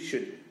 You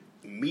should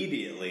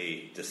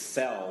immediately just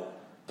sell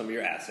some of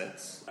your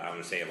assets. I'm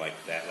going to say like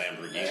that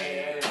Lamborghini.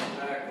 Hey,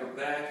 we're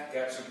back.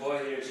 Got your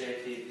boy here,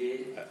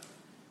 JPP.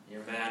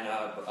 Your man,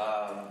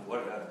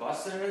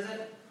 Buster, is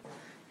it?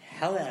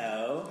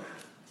 Hello.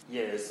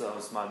 Yeah, so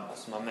it's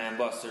my man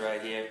Buster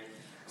right here.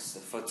 It's the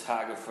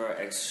photographer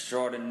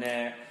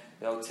extraordinaire.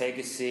 Yo, take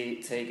a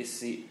seat.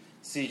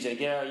 CJ,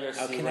 get out of your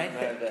seat.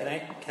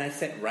 Can I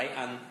sit right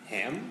on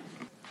him?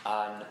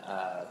 On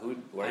who?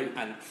 Where?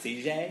 On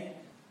CJ?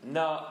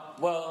 No.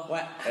 Well,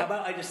 what? How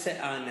about I just sit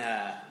on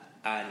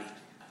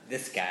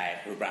this guy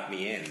who brought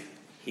me in?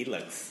 He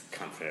looks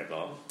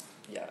comfortable.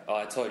 Yeah. Oh,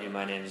 I told you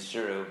my name is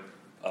Drew.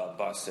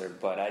 Buster,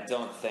 but I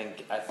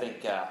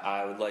think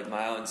I would like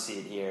my own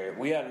seat here.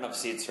 We had enough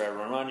seats for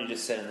everyone. Why don't you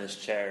just sit in this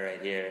chair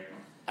right here?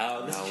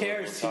 Oh, this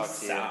chair is too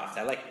soft.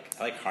 I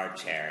like hard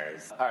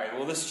chairs. All right,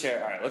 well, this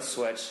chair. All right, let's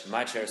switch.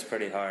 My chair's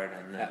pretty hard,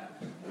 and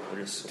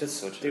we'll just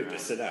switch. Dude,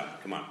 just sit down.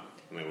 Come on.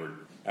 I mean, all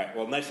right.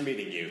 Well, nice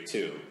meeting you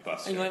too,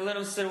 Buster. You might let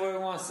him sit where he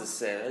wants to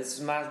sit. This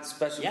is my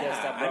special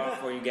guest I brought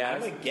for you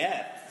guys. I'm a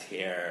guest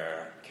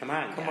here. Come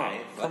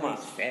on.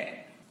 Fit.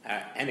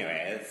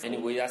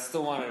 Anyway, I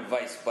still want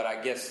advice, but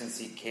I guess since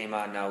he came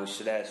on now, I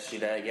should ask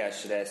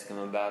him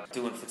about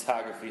doing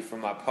photography for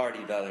my party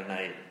the other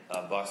night.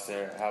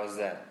 Buster, how was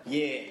that?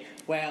 Yeah,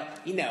 well,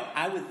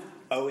 I was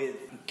always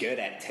good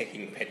at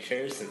taking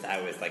pictures since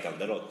I was like a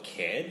little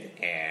kid,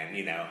 and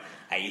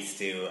I used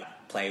to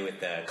play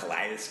with the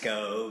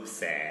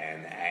kaleidoscopes,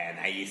 and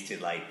I used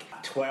to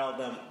like twirl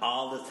them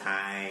all the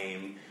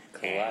time.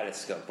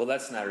 Kaleidoscope. Well,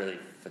 that's not really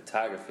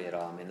photography at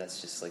all. I mean, that's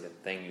just like a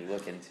thing you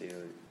look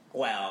into.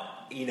 Well,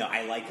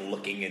 I like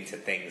looking into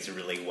things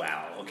really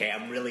well, okay?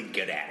 I'm really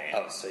good at it.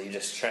 Oh, so you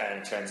just try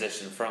to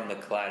transition from the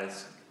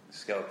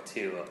kaleidoscope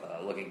to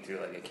looking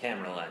through like a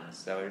camera lens.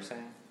 Is that what you're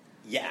saying?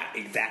 Yeah,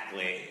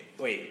 exactly.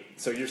 Wait,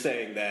 so you're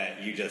saying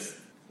that you just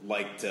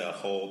like to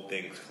hold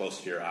things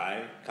close to your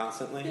eye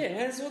constantly? Yeah,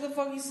 that's what the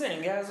fuck he's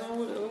saying, guys.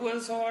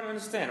 What's so hard to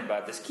understand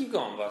about this? Keep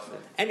going, Buster.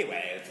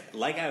 Anyway,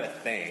 like I was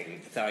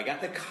saying, so I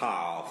got the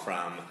call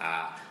from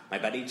my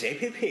buddy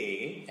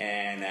JPP,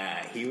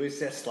 and he was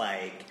just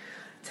like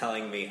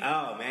telling me,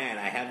 "Oh man,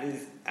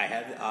 I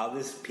have all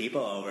these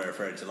people over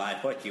for July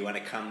 4th. Do you want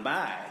to come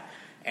by?"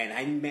 And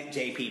I met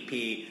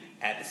JPP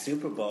at the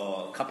Super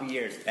Bowl a couple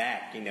years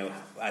back. I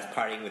was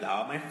partying with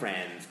all my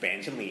friends,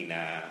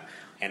 Brangelina,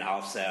 and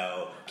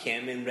also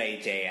Kim and Ray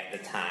J at the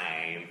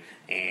time,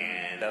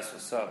 and that's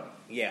what's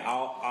up. Yeah,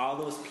 all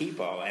those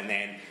people, and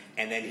then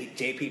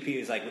JPP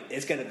was like,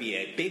 "It's going to be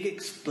a big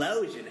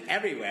explosion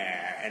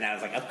everywhere," and I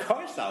was like, "Of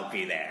course I'll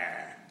be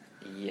there."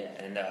 Yeah,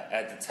 and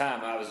at the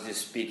time I was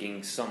just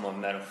speaking somewhat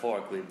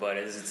metaphorically, but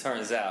as it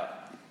turns out,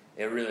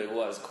 it really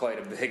was quite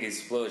a big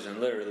explosion,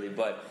 literally.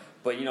 But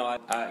we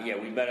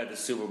met at the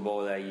Super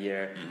Bowl that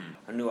year.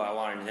 Mm-hmm. I knew I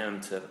wanted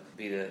him to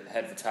be the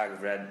head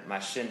photographer at my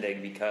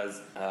shindig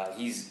because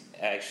he's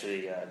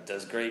actually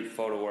does great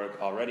photo work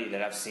already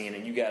that I've seen,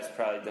 and you guys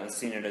probably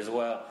seen it as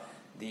well.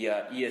 The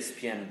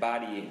ESPN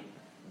body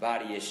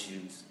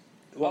issues.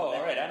 Well,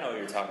 all right, I know what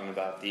you're talking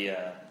about. The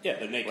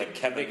naked, like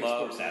Kevin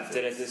Love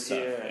did it this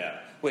year. Yeah.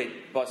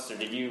 Wait, Buster,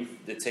 did you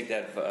take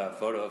that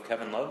photo of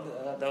Kevin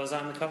Love that was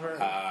on the cover?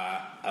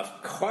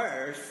 Of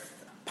course,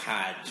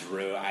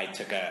 Drew. I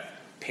took a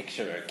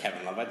picture of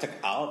Kevin Love. I took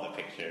all the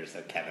pictures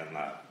of Kevin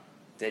Love.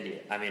 Did you?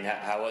 I mean,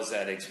 how was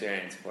that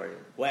experience for you?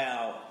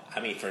 Well, I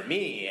mean, for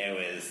me, it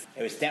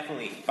was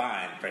definitely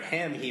fun. For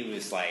him, he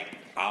was like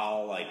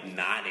all like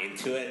not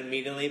into it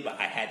immediately, but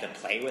I had to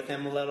play with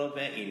him a little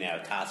bit.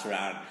 Toss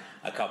around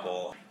a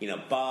couple,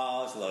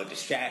 balls, a little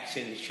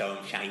distraction, show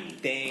him shiny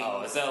things.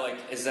 Oh,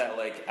 is that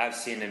like I've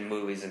seen in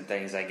movies and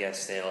things? I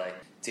guess they like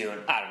doing.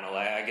 I don't know.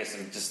 I guess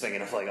I'm just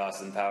thinking of like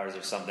Austin Powers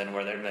or something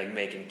where they're like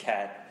making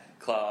cat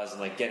claws and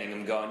like getting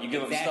them going. You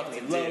give them stuff to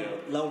do.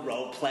 Low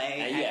role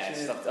play. Yeah,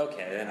 stuff.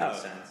 Okay, that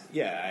makes sense.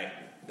 Yeah,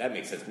 that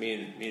makes sense.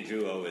 Me and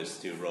Drew always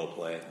do role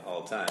play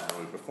all the time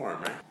when we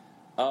perform, right?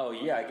 Oh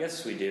yeah, I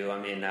guess we do. I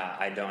mean,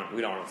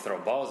 we don't throw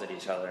balls at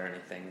each other or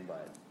anything,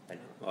 but.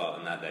 Well,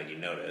 not that you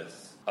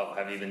notice. Oh,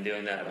 have you been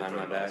doing that behind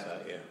my back?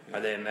 Yeah. Are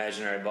they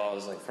imaginary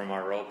balls like from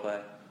our role play?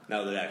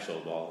 No, they're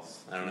actual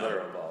balls. I don't know.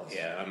 Literal balls.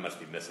 Yeah, I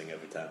must be missing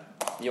every time.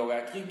 Yo,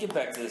 can you get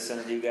back to this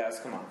interview, guys?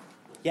 Come on.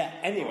 Yeah,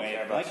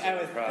 anyway, like I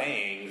was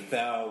saying,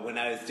 so when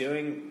I was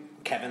doing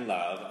Kevin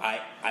Love,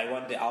 I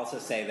wanted to also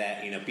say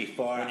that,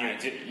 before...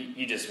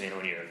 You just mean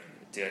when you're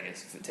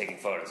taking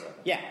photos of it.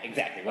 Yeah,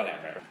 exactly,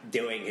 whatever.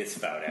 Doing his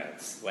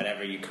photos,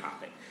 whatever you call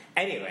it.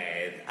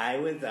 Anyways, I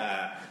was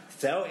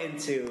so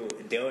into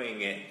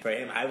doing it for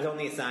him. I was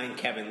only assigned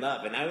Kevin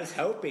Love, and I was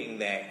hoping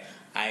that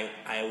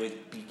I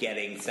would be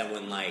getting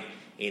someone like,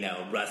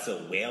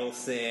 Russell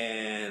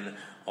Wilson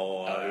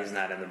or... Oh, he's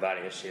not in the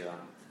body issue, huh?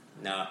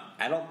 No,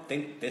 I don't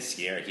think this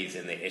year he's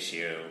in the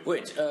issue.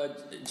 Wait,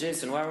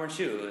 Jason, why weren't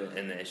you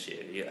in the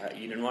issue? You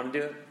didn't want to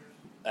do it?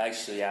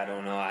 Actually, I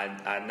don't know.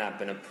 I'd not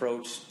been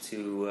approached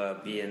to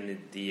be in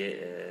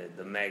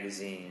the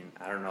magazine.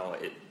 I don't know.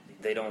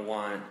 They don't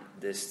want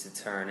this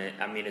to turn it.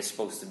 I mean, it's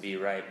supposed to be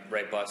right,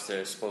 Buster.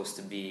 It's supposed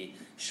to be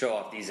show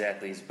off these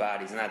athletes'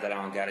 bodies. Not that I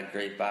don't got a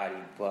great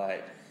body, but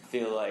I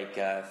feel like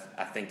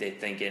I think they're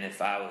thinking if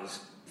I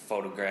was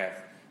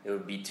photographed, it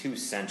would be too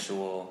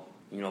sensual,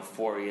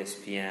 for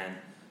ESPN,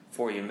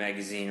 for your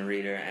magazine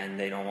reader, and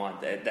they don't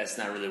want that. That's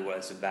not really what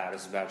it's about.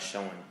 It's about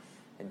showing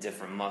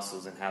different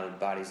muscles and how the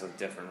bodies look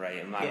different, right?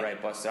 Am I right,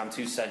 Buster? I'm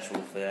too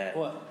sensual for that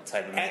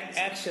type of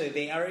magazine. Actually,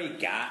 they already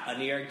got a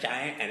New York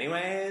Giant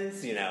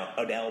anyways.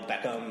 Odell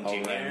Beckham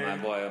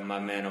Jr. Right, my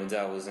man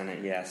Odell was in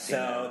it, yes.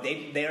 So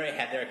they already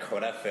had their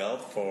quota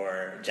filled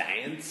for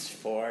Giants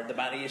for the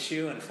body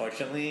issue,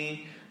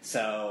 unfortunately.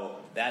 So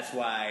that's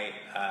why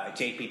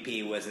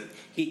JPP wasn't...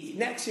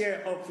 Next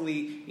year,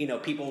 hopefully,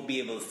 people will be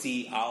able to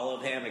see all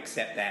of him,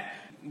 except that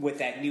with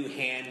that new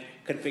hand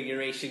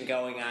configuration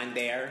going on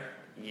there.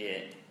 Yeah,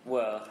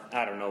 well,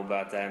 I don't know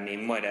about that. I mean,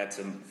 we might have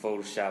to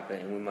Photoshop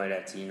it, and we might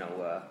have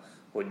to,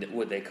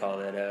 what they call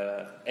it,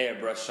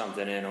 airbrush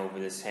something in over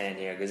this hand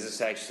here, because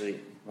it's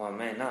actually, well,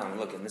 man, now I'm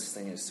looking, this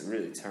thing is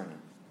really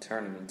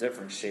turning a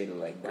different shade of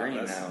like green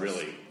now. That's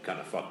really kind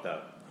of fucked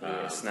up.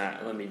 Yeah, it's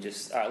not. Let me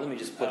just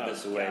put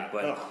this away.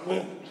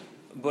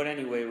 But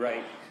anyway,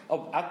 right.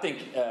 Oh, I think,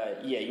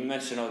 you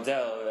mentioned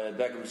Odell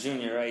Beckham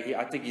Jr., right?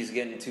 I think he's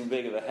getting too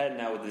big of a head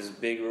now with this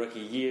big rookie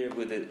year,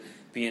 with it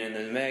being in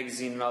the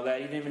magazine and all that.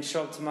 He didn't even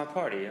show up to my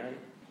party, right?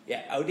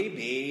 Yeah,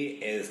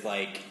 ODB is,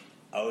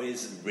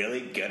 always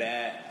really good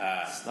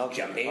at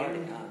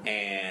jumping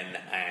and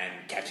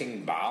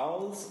catching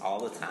balls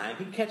all the time.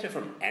 He can catch it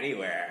from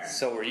anywhere.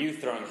 So were you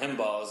throwing him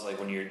balls,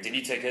 did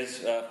you take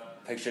his...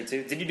 picture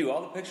too? Did you do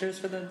all the pictures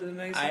for the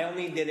magazine? I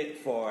only did it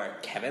for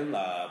Kevin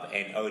Love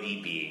and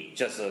ODB.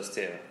 Just those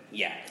two?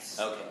 Yes.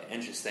 Okay,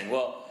 interesting.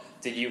 Well,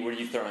 were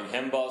you throwing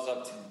him balls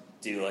up to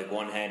do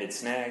one-handed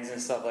snags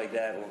and stuff like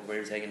that where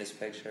you're taking this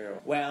picture?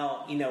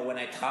 Well, when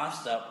I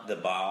tossed up the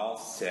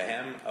balls to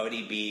him,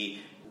 ODB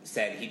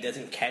said he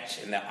doesn't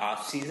catch in the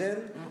off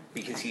season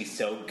because he's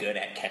so good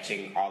at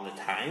catching all the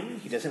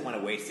time. He doesn't want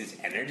to waste his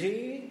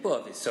energy. Well,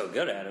 if he's so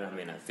good at it,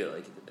 I feel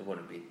like it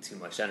wouldn't be too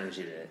much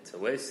energy to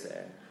waste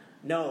there.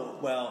 No,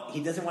 well, he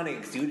doesn't want to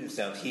exude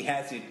himself. He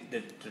has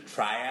the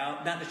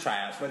tryout, not the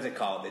tryouts, what is it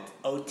called? It's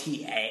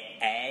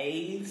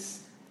OTAs.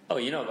 Oh,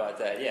 you know about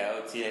that, yeah,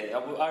 OTA.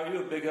 Are you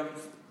a big,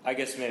 I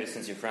guess maybe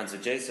since you're friends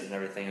with Jason and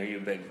everything, are you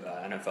a big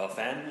NFL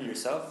fan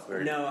yourself?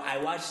 Or? No, I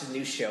watched the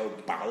new show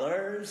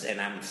Ballers,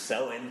 and I'm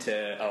so into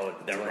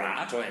The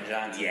Rock. Dwayne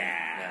Johnson.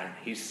 Yeah,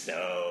 he's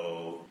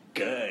so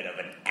good of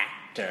an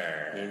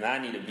actor. And I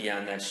need to be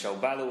on that show.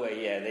 By the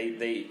way, yeah,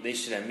 they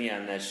should have me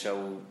on that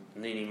show.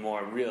 Needing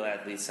more real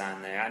athletes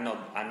on there. I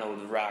know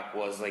The Rock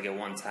was at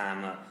one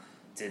time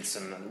did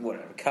some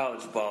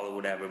college ball or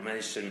whatever. Man,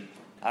 it shouldn't.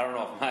 I don't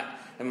know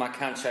if my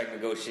contract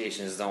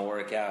negotiations don't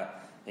work out,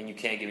 and you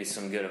can't give me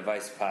some good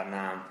advice upon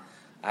now.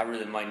 I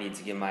really might need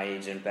to get my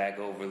agent back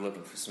over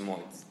looking for some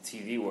more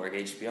TV work,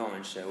 HBO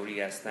and shit. What do you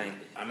guys think?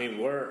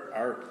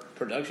 Our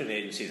production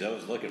agency's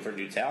always looking for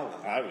new talent,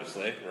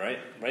 obviously, right?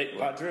 Right,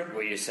 Padre?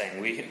 What you're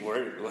saying?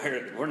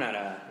 We're not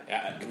no.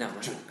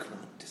 Come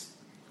on, just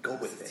go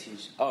with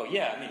it. Oh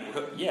yeah,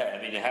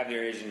 have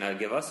your agent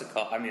give us a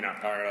call.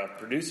 Our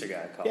producer guy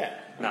a call. Yeah,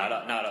 not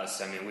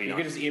us. We you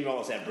can just email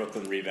us at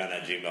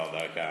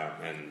brooklynrebound@gmail.com,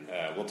 and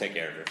we'll take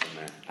care of it from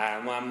there. I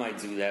might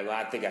do that, but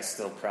I think I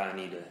still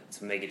probably need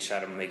to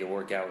try to make it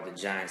work out with the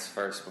Giants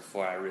first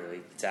before I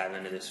really dive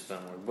into this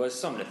film work. But it's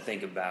something to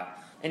think about.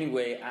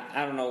 Anyway,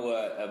 I don't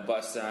know,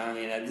 Buster.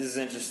 This is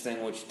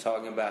interesting what you're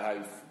talking about,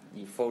 how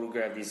you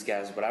photograph these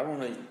guys, but I don't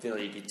really feel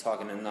like you're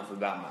talking enough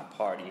about my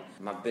party,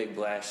 my big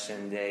blast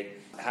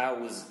shindig. How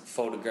was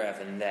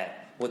photographing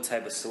that? What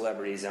type of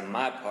celebrities at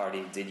my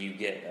party did you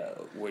get?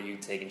 Were you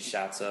taking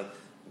shots of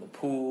the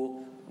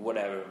pool,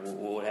 whatever?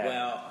 What happened?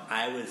 Well,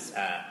 I was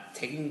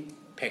taking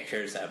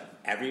pictures of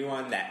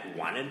everyone that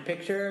wanted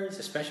pictures,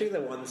 especially the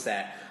ones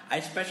that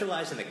I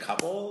specialize in a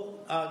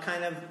couple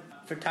kind of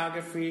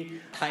photography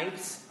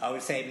types. I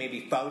would say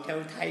maybe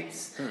photo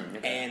types,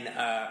 okay. And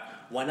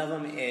one of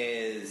them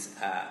is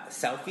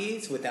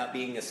selfies without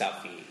being a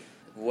selfie.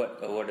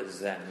 What does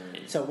that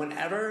mean? So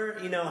whenever,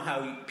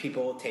 how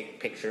people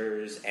take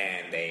pictures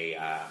and they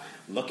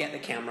look at the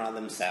camera on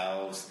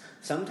themselves,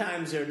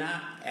 sometimes they're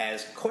not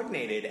as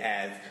coordinated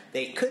as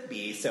they could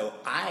be, so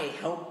I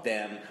help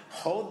them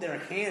hold their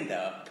hand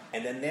up,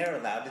 and then they're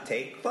allowed to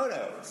take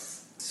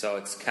photos. So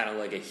it's kind of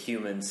like a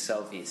human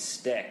selfie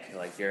stick.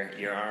 Like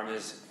your arm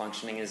is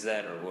functioning as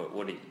that, or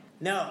what do you...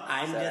 No,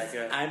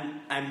 accurate?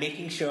 I'm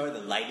making sure the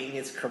lighting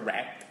is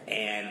correct,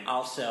 and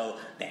also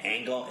the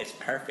angle is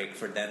perfect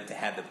for them to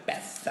have the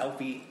best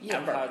selfie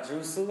ever.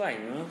 What's the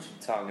lighting? What are you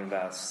talking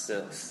about?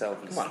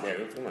 Selfie Come on, stick.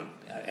 dude. Come on.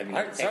 I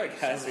mean, Sorry,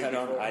 guys.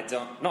 I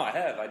don't. No, I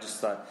have. I just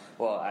thought.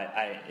 Well,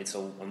 it's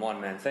a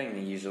one-man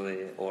thing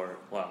usually, or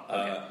well.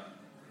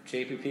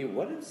 Okay. JPP,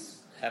 what is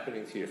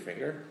happening to your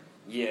finger?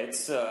 Yeah,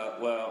 it's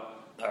well.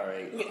 All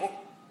right.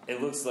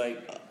 It looks like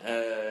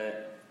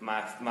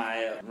my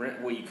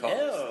what you call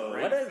Ew,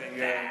 what is finger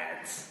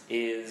that?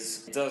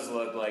 It does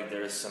look like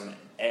there's some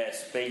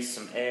space,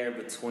 some air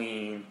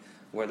between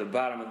where the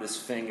bottom of this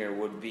finger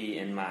would be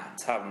and my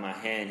top of my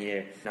hand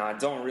here. Now, I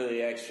don't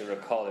really actually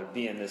recall there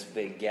being this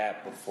big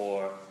gap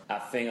before. I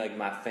think like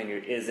my finger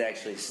is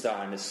actually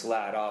starting to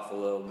slide off a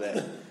little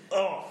bit.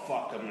 Oh,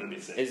 fuck, I'm gonna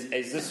be sick. Is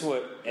this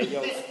what... Hey,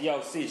 yo,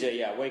 CJ,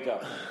 yeah, wake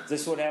up. Is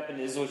this what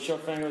happened? Is this what your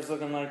finger was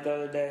looking like the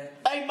other day?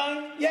 Hey,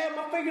 man, yeah,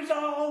 my fingers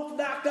all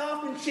knocked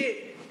off and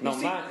shit. No,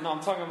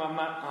 I'm talking about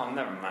my... Oh,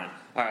 never mind.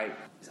 All right,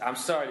 I'm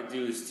sorry to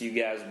do this to you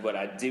guys, but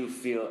I do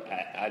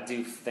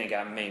think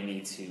I may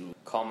need to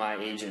call my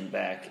agent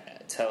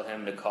back, tell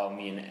him to call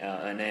me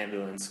an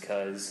ambulance,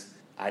 because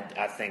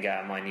I think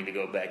I might need to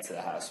go back to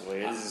the hospital.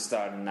 This is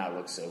starting to not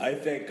look so good. I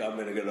think I'm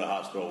gonna go to the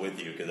hospital with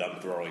you because I'm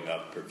throwing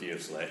up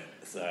profusely.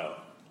 So,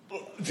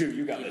 dude,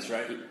 you got this,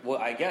 right? Well,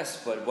 I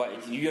guess, but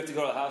what, you have to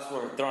go to the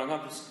hospital for throwing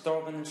up? Just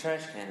throw up in the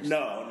trash can.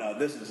 No,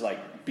 this is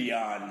like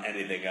beyond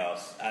anything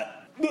else. All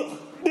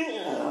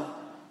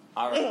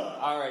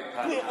right,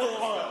 Pat.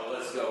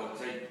 Let's go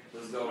to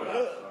the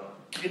hospital.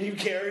 Can you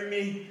carry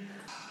me?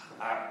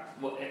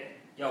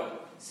 Yo,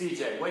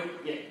 CJ, wait.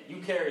 Yeah,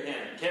 you carry him.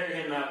 Carry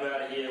him out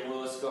of here.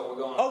 Well, let's go. We're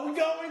going. Oh, we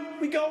going?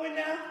 We going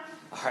now?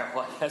 All right.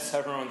 Well, I guess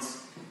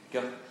everyone's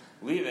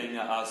leaving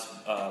us,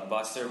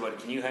 Buster. But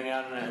can you hang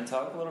out and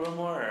talk a little bit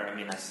more? Or, I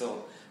mean,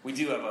 we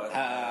do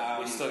have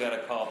we still got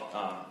a call.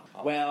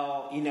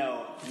 Well,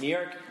 New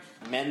York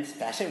Men's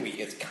Fashion Week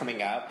is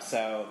coming up,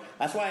 so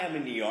that's why I'm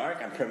in New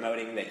York. I'm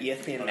promoting the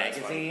ESPN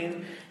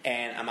magazine,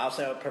 and I'm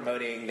also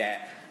promoting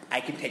that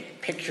I can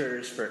take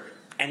pictures for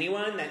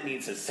anyone that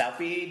needs a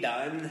selfie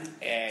done.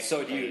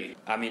 So the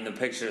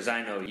pictures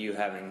I know you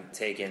having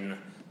taken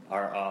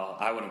are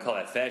I wouldn't call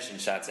that fashion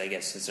shots, I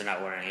guess, since they're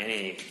not wearing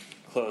any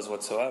clothes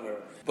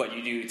whatsoever. But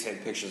you do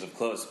take pictures of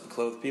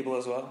clothed people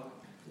as well?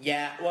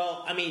 Yeah,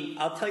 well,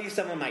 I'll tell you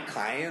some of my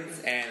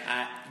clients, and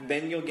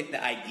then you'll get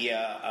the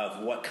idea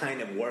of what kind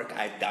of work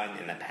I've done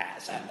in the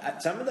past.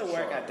 Some of the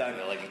work I've done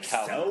like a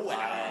Calvin so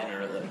Klein,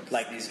 well. or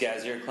like these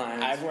guys are your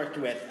clients? I've worked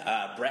with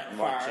Brett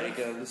Mark Favre.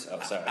 Jacobs. Oh,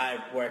 sorry.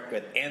 I've worked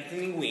with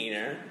Anthony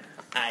Weiner.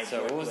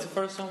 What was the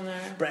first one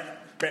there?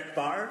 Brett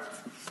Favre.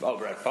 Oh,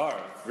 Brett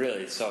Favre.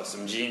 Really? So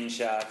some jean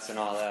shots and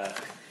all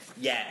that.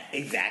 Yeah,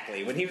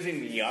 exactly. When he was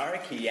in New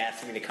York, he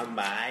asked me to come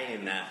by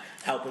and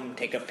help him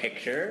take a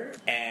picture.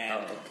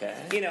 And,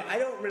 I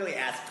don't really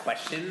ask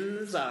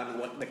questions on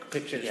what the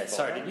picture's for.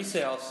 Sorry, did you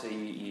say also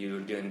you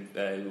were doing,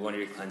 one of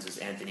your clients was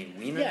Anthony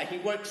Weiner? Yeah, he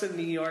works in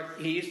New York.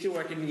 He used to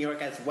work in New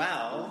York as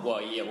well. Well,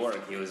 he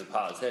was a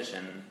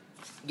politician.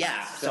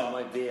 Yeah, so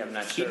might be, I'm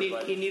not sure.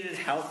 He needed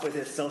help with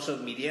his social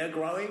media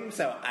growing,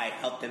 so I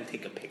helped him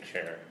take a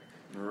picture.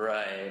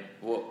 Right.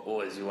 What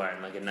was he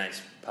wearing? Like a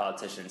nice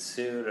politician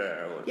suit,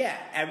 or what? Yeah,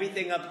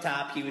 everything up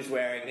top. He was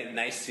wearing a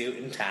nice suit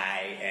and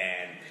tie,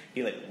 and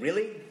he looked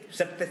really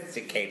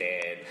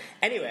sophisticated.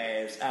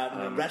 Anyways,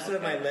 the rest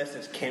of my list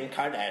is Kim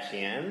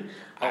Kardashian.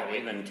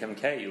 Even Kim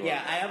K.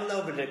 Yeah, I have a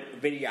little bit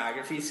of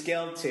videography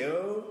skill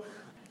too.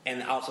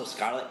 And also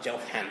Scarlett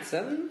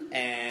Johansson.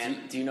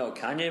 And do you know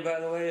Kanye, by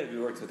the way? Have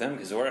you worked with him?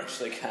 Because we're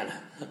actually kind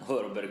of a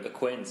little bit of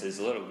acquaintances,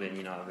 a little bit,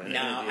 No,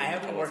 I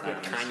haven't worked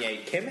with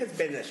Kanye. Kim has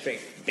been a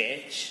straight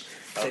bitch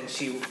since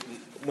she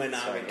went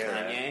on with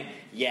Kanye.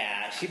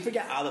 Yeah, she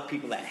forgot all the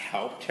people that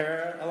helped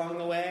her along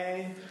the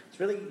way. It's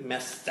really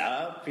messed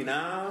up,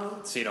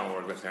 So you don't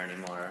work with her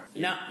anymore?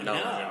 No.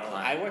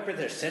 I work with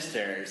her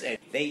sisters, and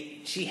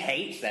she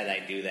hates that I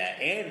do that,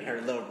 and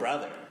her little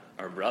brother.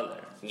 Her brother?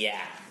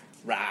 Yeah,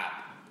 Rob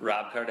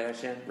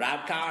Kardashian?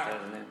 Rob Carr.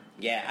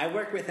 Yeah, I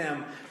work with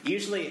him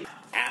usually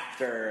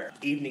after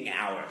evening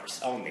hours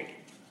only.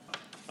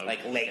 Okay.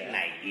 Like late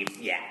night,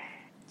 yeah.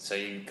 So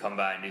you come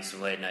by and do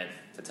some late night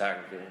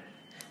photography?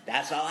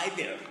 That's all I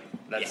do.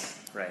 That's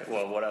right.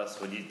 Well, what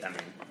else would you,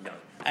 no.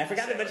 I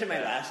forgot to mention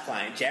my last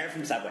client, Jared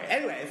from Subway.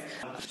 Anyways.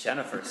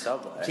 Jennifer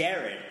Subway?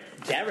 Jared.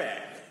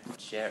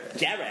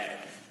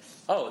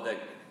 Oh,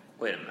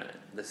 wait a minute.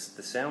 The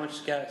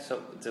sandwich guy?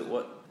 So,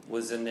 what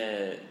was in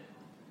it?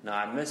 No,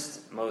 I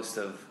missed most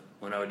of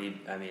when when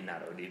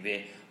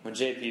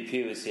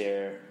JPP was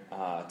here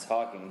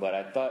talking, but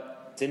I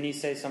thought, didn't he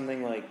say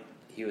something like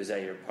he was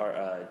at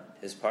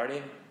his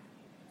party?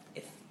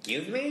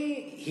 Excuse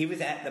me? He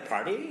was at the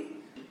party?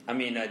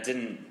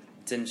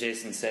 Didn't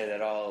Jason say that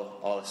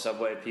all the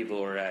Subway people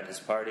were at his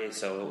party,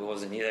 so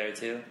wasn't he there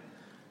too?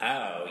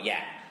 Oh,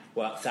 yeah.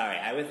 Well, sorry,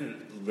 I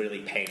wasn't really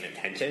paying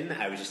attention.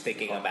 I was just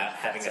thinking about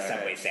having a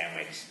Subway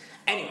sandwich.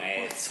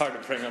 Anyway, it's hard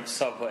to bring up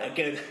Subway. A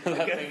good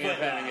Thinking of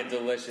having a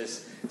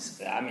delicious.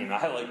 I mean,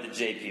 I like the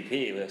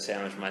JPP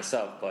sandwich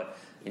myself, but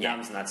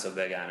Nam's not so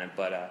big on it.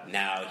 But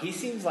no, he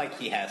seems like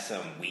he has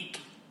some weak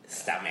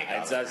stomach.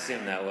 it does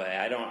seem that way.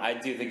 I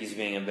do think he's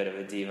being a bit of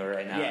a diva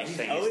right now. Yeah, He's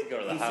saying he has to go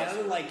to the he house.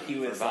 sounded like he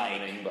was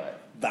vomiting,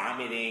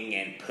 vomiting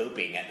and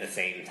pooping at the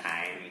same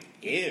time.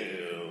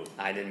 Ew.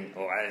 I didn't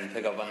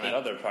pick up on that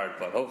other part,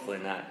 but hopefully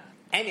not.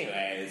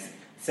 Anyways,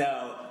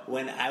 so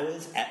when I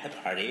was at the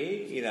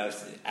party,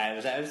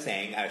 as I was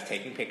saying, I was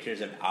taking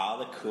pictures of all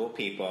the cool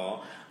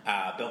people.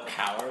 Bill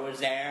Cowher was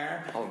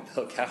there. Oh,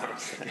 Bill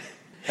Cowher.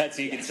 That's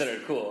who you consider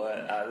cool.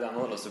 I'm a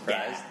little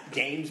surprised. Yeah.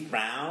 James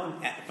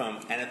Brown from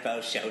NFL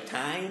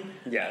Showtime.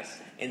 Yes.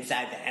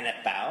 Inside the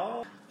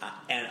NFL.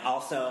 And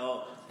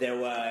also there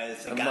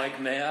was a guy, Mike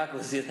Mayock,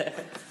 was he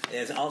there?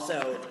 There's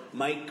also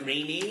Mike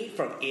Greeny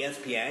from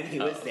ESPN. He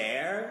was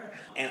there.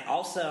 And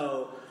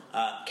also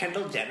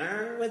Kendall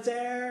Jenner was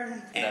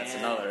there. That's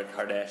another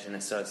Kardashian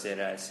associate,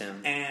 I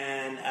assume.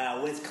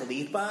 And Wiz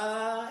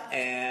Khalifa.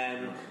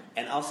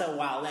 And also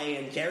Wale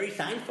and Jerry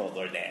Seinfeld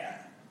were there.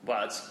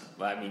 Well,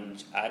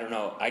 I don't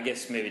know. I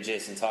guess maybe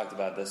Jason talked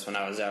about this when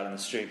I was out on the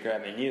street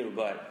grabbing you,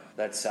 but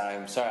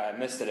I'm sorry I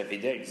missed it if he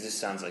did, because this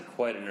sounds like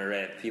quite an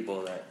array of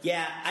people that...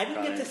 Yeah, I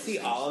didn't get to see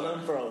all of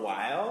them for a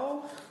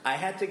while. I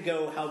had to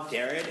go help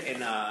Jared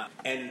in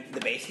the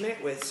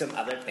basement with some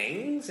other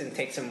things and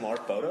take some more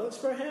photos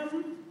for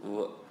him.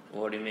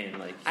 What do you mean?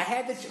 Like, I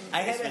had to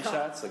help.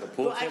 shots, like a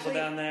pool table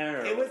down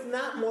there? Or? It was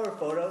not more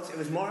photos. It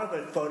was more of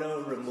a photo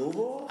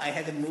removal. I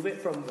had to move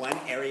it from one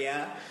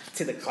area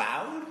to the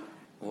cloud.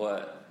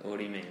 What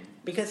do you mean?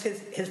 Because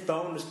his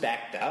phone was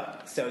backed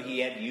up, so he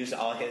had used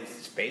all his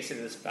space in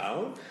his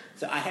phone.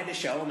 So I had to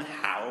show him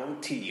how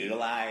to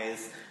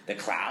utilize the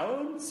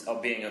clouds.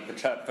 Oh, being a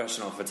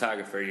professional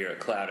photographer, you're a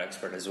cloud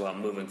expert as well,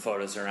 moving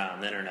photos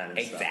around the internet and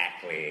stuff.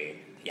 Exactly.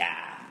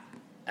 Yeah.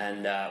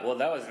 And, that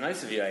was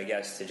nice of you, I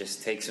guess, to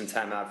just take some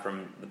time out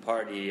from the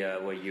party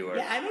where you were...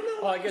 Yeah, I don't know...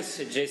 Well, I guess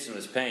Jason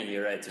was paying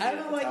you, right, to be I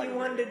don't know why you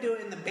wanted to do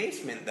it in the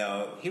basement,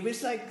 though. He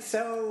was,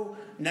 so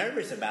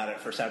nervous about it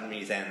for some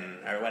reason,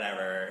 or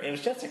whatever. It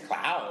was just a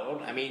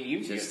cloud. I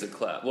mean, Just the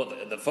cloud. Well,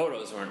 the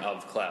photos weren't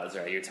of clouds,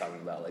 right? You're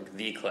talking about, like,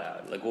 the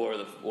cloud. Like,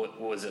 what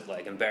was it,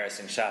 like,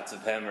 embarrassing shots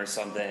of him or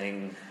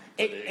something...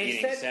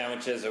 eating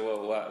sandwiches or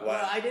what?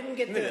 Well, I didn't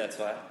get Maybe that's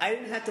why. I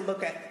didn't have to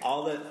look at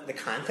all the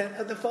content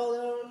of the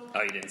photo.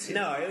 Oh, you didn't see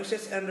No, it was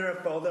just under a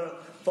folder.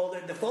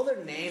 The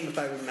folder name, if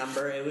I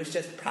remember, it was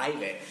just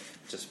private.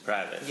 Just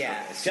private.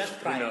 Yeah, okay.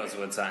 just private. Who knows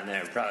what's on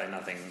there? Probably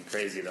nothing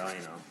crazy, though,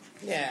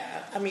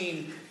 Yeah, I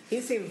mean,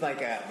 he seems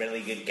like a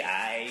really good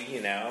guy,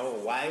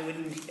 Why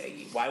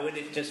would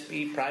it just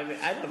be private?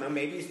 I don't know,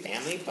 maybe his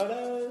family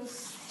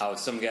photos? Oh,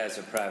 some guys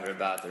are private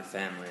about their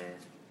family.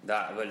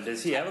 But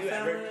does he have a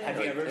family? Have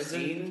you ever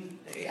seen?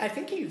 I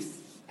think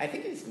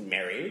he's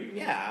married.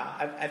 Yeah,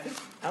 I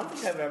don't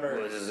think I've ever.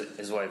 Was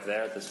his wife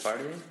there at this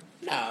party?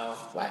 No,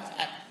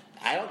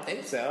 I don't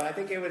think so. I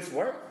think it was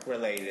work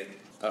related.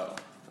 Oh,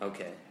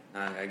 okay.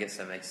 I guess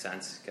that makes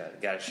sense. Got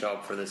to show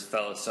up for this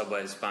fellow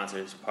Subway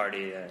sponsors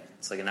party.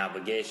 It's like an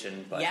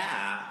obligation. But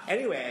yeah.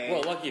 Anyway.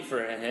 Well, lucky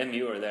for him,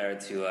 you were there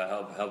to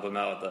help him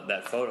out with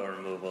that photo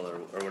removal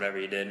or whatever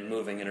you did,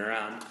 moving it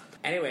around.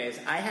 Anyways,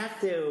 I have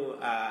to,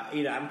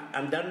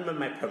 I'm done with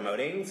my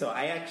promoting, so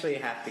I actually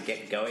have to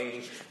get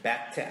going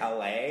back to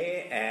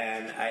LA,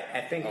 and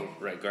I think... Oh,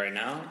 right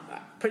now?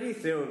 Pretty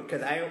soon,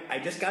 because I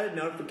just got a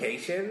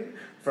notification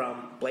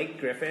from Blake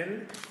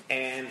Griffin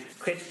and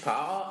Chris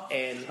Paul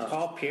and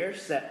Paul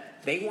Pierce that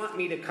they want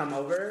me to come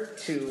over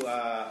to,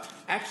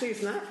 actually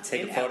it's not...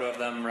 Take a photo of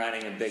them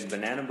riding a big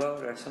banana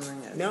boat or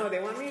something? No, they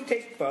want me to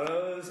take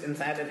photos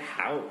inside a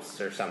house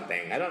or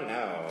something. I don't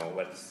know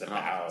what's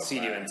about. So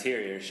you do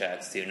interior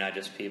shots too, not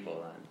just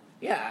people then?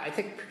 Yeah, I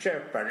take a picture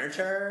of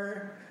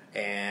furniture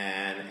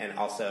and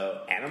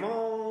also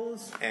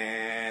animals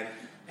and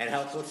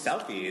helps with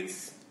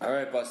selfies. All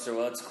right, Buster.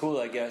 Well, it's cool,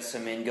 I guess. I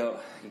mean, you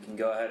can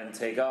go ahead and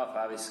take off.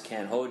 Obviously,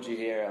 can't hold you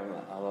here.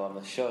 Although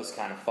the show's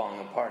kind of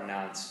falling apart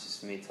now. It's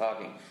just me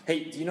talking.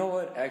 Hey, do you know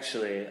what?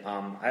 Actually,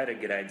 I had a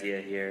good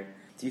idea here.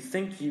 Do you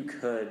think you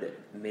could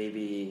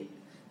maybe...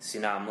 See,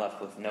 now I'm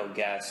left with no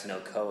guest, no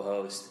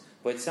co-host.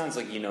 But it sounds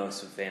like you know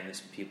some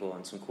famous people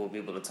and some cool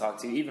people to talk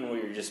to. Even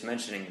what you're just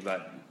mentioning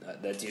about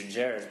that dude,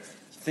 Jared.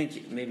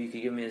 Think maybe you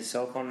could give me his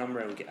cell phone number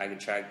and I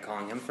could try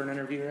calling him for an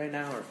interview right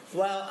now? Or?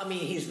 Well, I mean,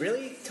 he's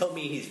really told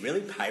me he's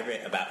really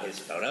private about his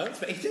photos,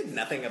 but he did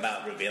nothing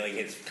about revealing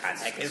his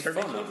contact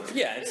information.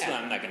 Yeah,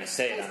 I'm not going to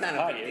say it on the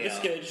audio.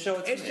 Just show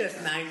it to me. It's just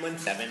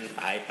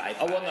 917-555.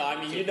 Oh, well, no, I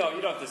mean, you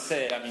don't have to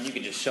say it. I mean, you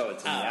can just show it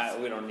to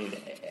me. We don't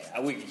need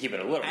we can keep it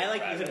a little bit I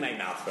like private. using my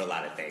mouth for a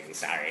lot of things.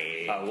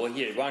 Sorry. Well,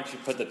 here, why don't you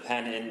put this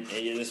pen in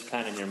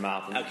your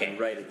mouth and you can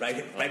write it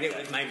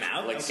with my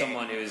mouth? Like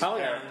someone who's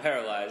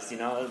paralyzed,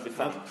 that'll be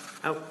fun.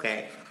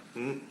 Okay.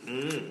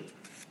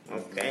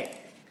 Okay.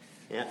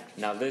 Yeah.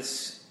 Now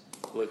this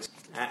looks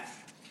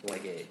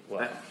like a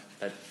what?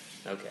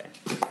 Okay.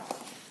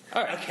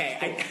 All right.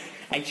 Okay.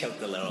 I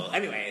choked a little.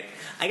 Anyway,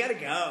 I gotta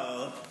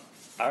go.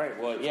 All right,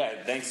 well,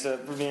 yeah, thanks for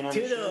being on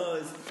the show.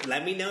 Toodles.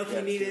 Let me know if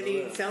you need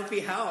any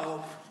selfie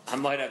help. I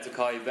might have to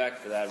call you back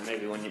for that,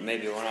 maybe when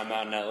I'm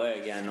out in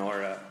LA again,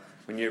 or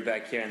when you're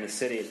back here in the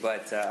city.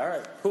 But all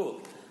right,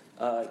 cool.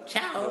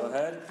 Ciao. Go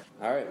ahead.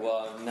 All right,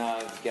 well, now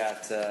I've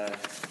got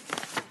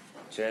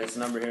Jared's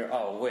number here.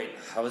 Oh, wait,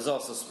 I was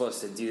also supposed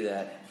to do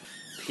that.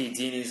 P.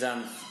 Dini's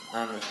on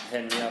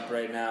hitting me up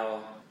right now.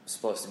 I'm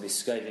supposed to be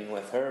Skyping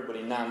with her, but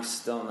I'm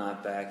still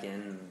not back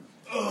in.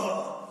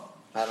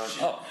 I don't.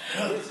 Oh,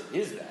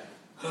 he's back.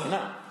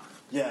 No.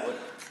 Yeah.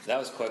 That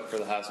was quick for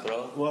the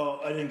hospital. Well,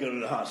 I didn't go to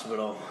the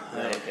hospital.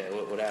 Okay,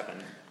 what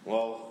happened?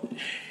 Well,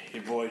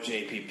 your boy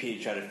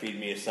JPP tried to feed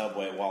me a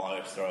Subway while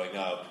I was throwing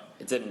up.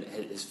 It didn't.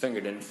 His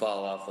finger didn't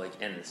fall off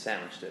like in the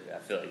sandwich, did it? I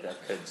feel like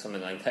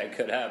something like that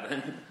could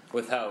happen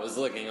with how it was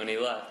looking when he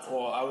left.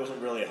 Well, I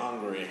wasn't really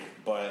hungry,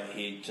 but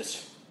he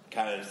just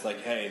kind of just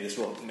like, hey, this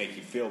will make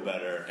you feel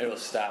better. It will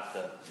stop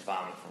the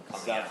vomit from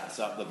coming out.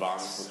 Stop the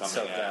vomit from coming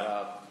Soak out. that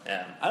up.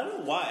 Yeah. I don't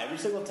know why. Every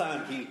single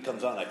time he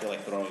comes on, I feel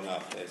like throwing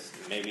up.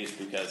 Maybe it's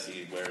because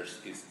he's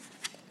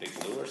Big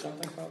Blue or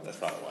something. Probably. That's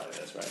probably why it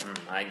is, right?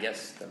 I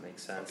guess that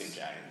makes sense. Fucking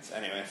Giants.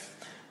 Anyways.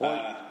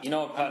 Well, you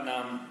know what,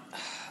 Putnam?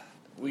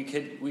 We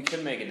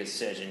could make a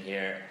decision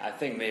here. I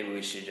think maybe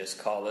we should just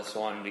call this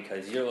one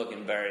because you're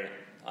looking very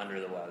under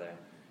the weather.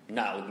 You're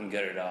not looking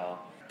good at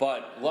all.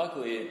 But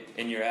luckily,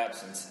 in your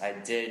absence, I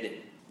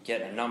did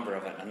get a number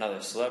of another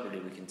celebrity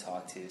we can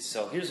talk to.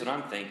 So here's what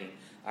I'm thinking.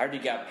 I already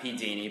got P.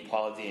 Dini,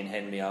 Paula Dean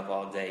hitting me up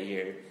all day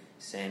here,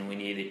 saying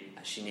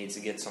she needs to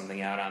get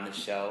something out on the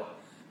show.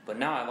 But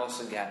now I've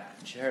also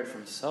got Jared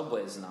from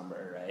Subway's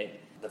number, right?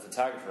 The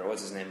photographer,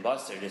 what's his name,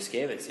 Buster, just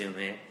gave it to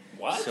me.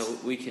 What? So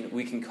we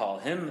can call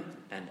him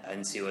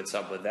and see what's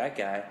up with that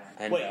guy.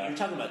 And, wait, you're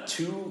talking about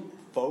two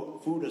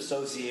food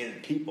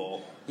associated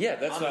people? Yeah,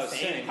 that's on what I the was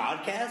same saying.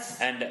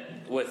 Podcast? And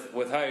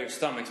with how your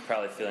stomach's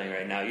probably feeling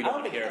right now, you don't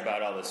want to hear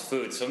about all this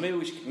food. So maybe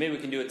we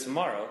can do it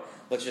tomorrow.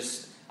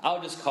 I'll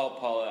just call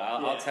Paula.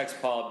 I'll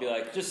text Paula. Be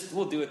like,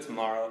 we'll do it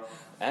tomorrow,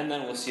 and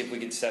then we'll see if we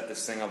can set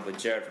this thing up with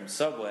Jared from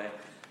Subway,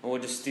 and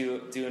we'll just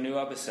do a new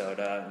episode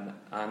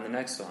on the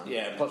next one.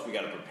 Yeah, and plus we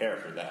got to prepare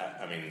for that.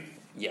 I mean,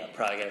 yeah,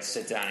 probably got to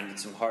sit down and get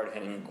some hard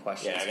hitting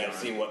questions. Yeah, I got to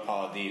see what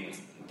Paula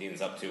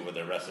Dean's up to with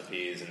their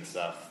recipes and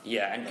stuff.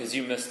 Yeah, and because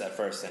you missed that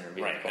first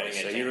interview, right? Of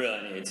course, so you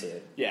really need to.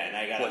 Yeah, and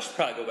I got. Well, should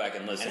probably go back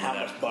and listen. And to how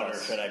that much butter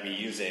should I be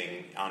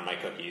using on my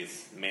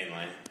cookies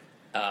mainly?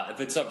 If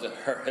it's up to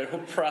her, it'll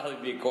probably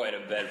be quite a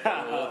bit.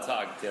 But we'll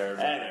talk to her.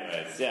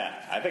 Anyways,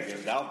 yeah, I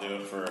think that'll do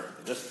it for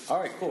just. All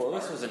right, cool. Well,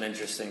 this was an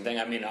interesting thing.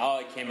 I mean, all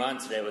I came on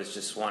today was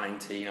just wanting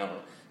to,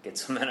 get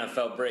some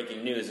NFL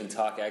breaking news and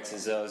talk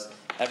X's, O's,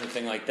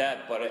 everything like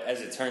that. But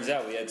as it turns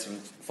out, we had some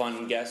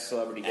fun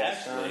celebrity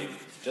guests on.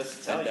 Just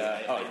to tell you,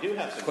 I do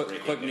have some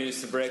quick news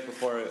to break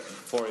before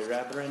we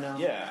wrap it right now.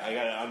 Yeah, I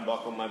got to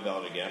unbuckle my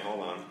belt again. Hold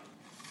on.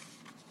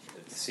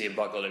 See, you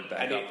buckled it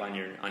back up on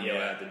your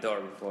way out the door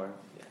before.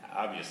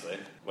 Obviously.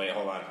 Wait,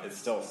 hold on. It's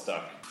still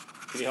stuck.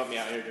 Can you help me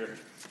out here, Drew?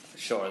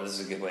 Sure, this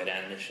is a good way to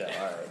end the show.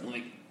 All right. Let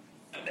me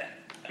do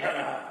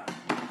that.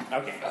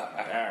 Okay. All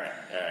right,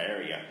 here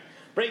we go.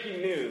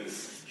 Breaking news.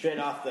 Straight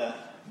off the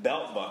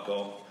belt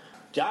buckle.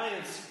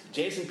 Giants,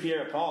 Jason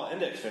Pierre-Paul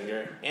index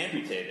finger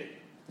amputated.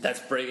 That's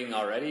breaking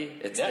already?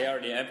 They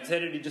already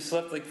amputated? You just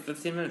left like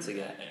 15 minutes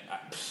ago.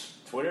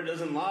 Twitter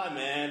doesn't lie,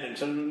 man, and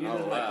shouldn't use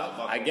my belt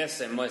buckle. I guess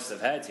they must have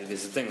had to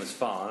because the thing was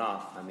falling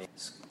off. I mean,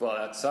 well,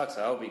 that sucks.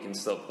 I hope he can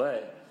still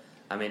play.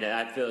 I mean,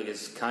 I feel like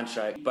his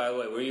contract. By the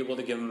way, were you able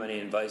to give him any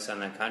advice on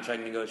that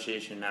contract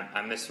negotiation?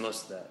 I missed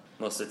most of that.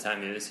 Most of the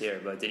time he was here,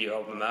 but did you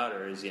help him out,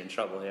 or is he in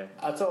trouble here?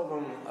 I told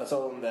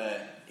him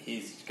that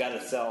he's got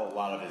to sell a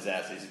lot of his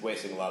assets. He's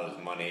wasting a lot of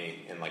his money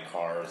in like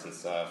cars and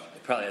stuff. He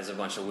probably has a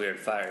bunch of weird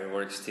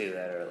fireworks too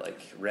that are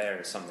like rare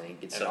or something.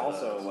 He could and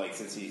also, like,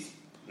 since he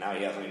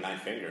has only 9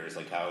 fingers,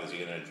 like, how is he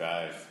going to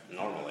drive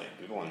normally?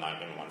 People are not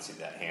going to want to see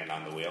that hand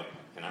on the wheel,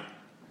 you know?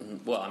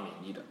 Well, I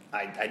mean,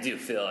 I do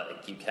feel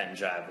like you can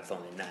drive with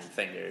only 9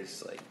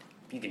 fingers. Like,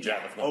 you can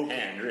drive with one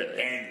hand, really.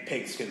 And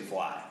pigs can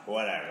fly.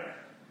 Whatever.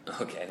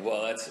 Okay,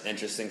 well, that's an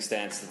interesting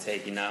stance to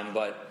take,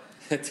 but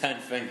a 10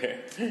 finger.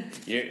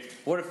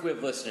 What if we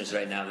have listeners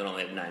right now that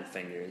only have 9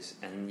 fingers,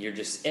 and you're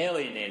just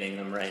alienating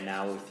them right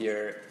now with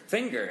your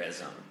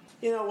fingerism?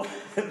 You know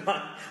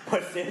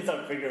what stands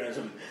on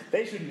fingerism?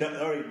 They should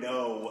already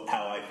know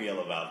how I feel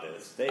about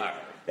this.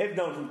 They've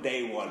known from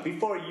day one,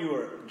 before you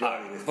were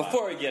joining this.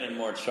 Before we get in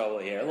more trouble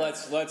here,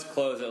 let's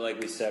close it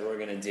like we said we're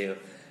going to do.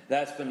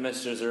 That's been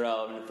Misterz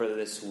Irrelevant for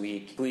this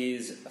week.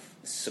 Please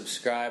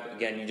subscribe.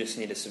 Again, you just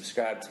need to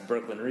subscribe to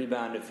Brooklyn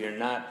Rebound. If you're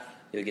not,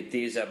 you'll get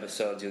these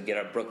episodes. You'll get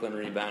our Brooklyn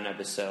Rebound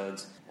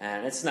episodes.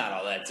 And it's not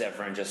all that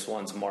different. Just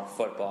one's more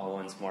football,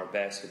 one's more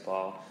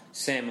basketball.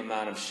 Same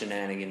amount of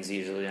shenanigans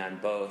usually on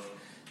both.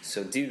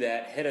 So do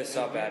that. Hit us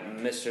up at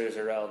Misterz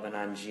Irrelevant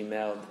on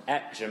Gmail,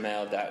 at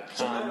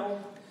gmail.com,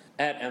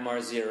 at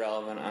MRZ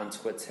Irrelevant on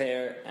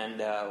Twitter. And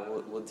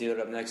we'll do it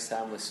up next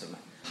time with some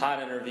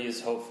hot interviews,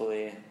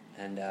 hopefully.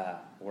 And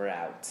we're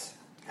out.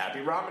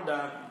 Happy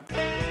Ramadan.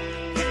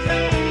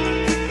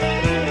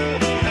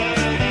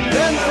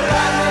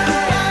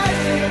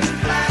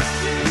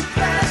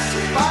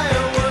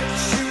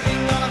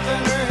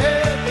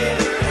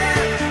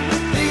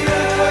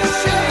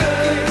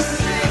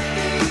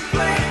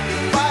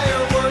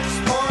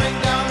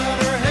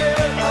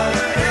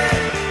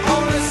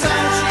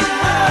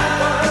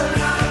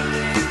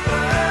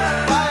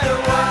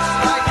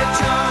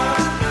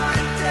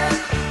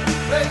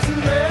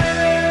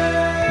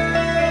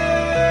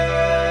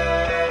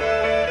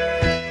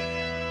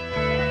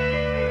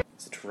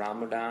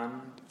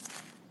 Ramadan.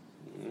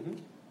 Mm-hmm. Is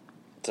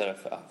that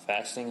a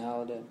fasting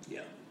holiday? Yeah,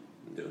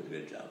 I'm doing a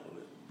good job of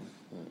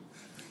it.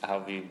 How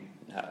have you?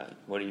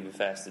 What have you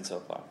fasted so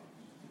far?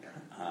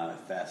 I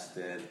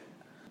fasted.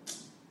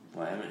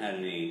 Well, I haven't had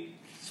any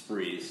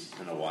sprees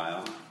in a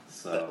while,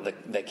 so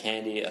The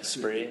candy a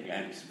spree.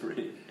 candy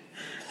spree.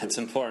 It's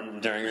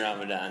important during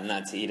Ramadan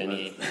not to eat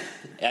any.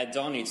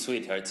 Don't eat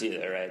sweet tarts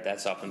either, right?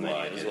 That's off the menu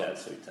Well, I as did well. have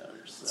sweet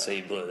tarts, So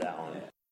you blew that one. Yeah.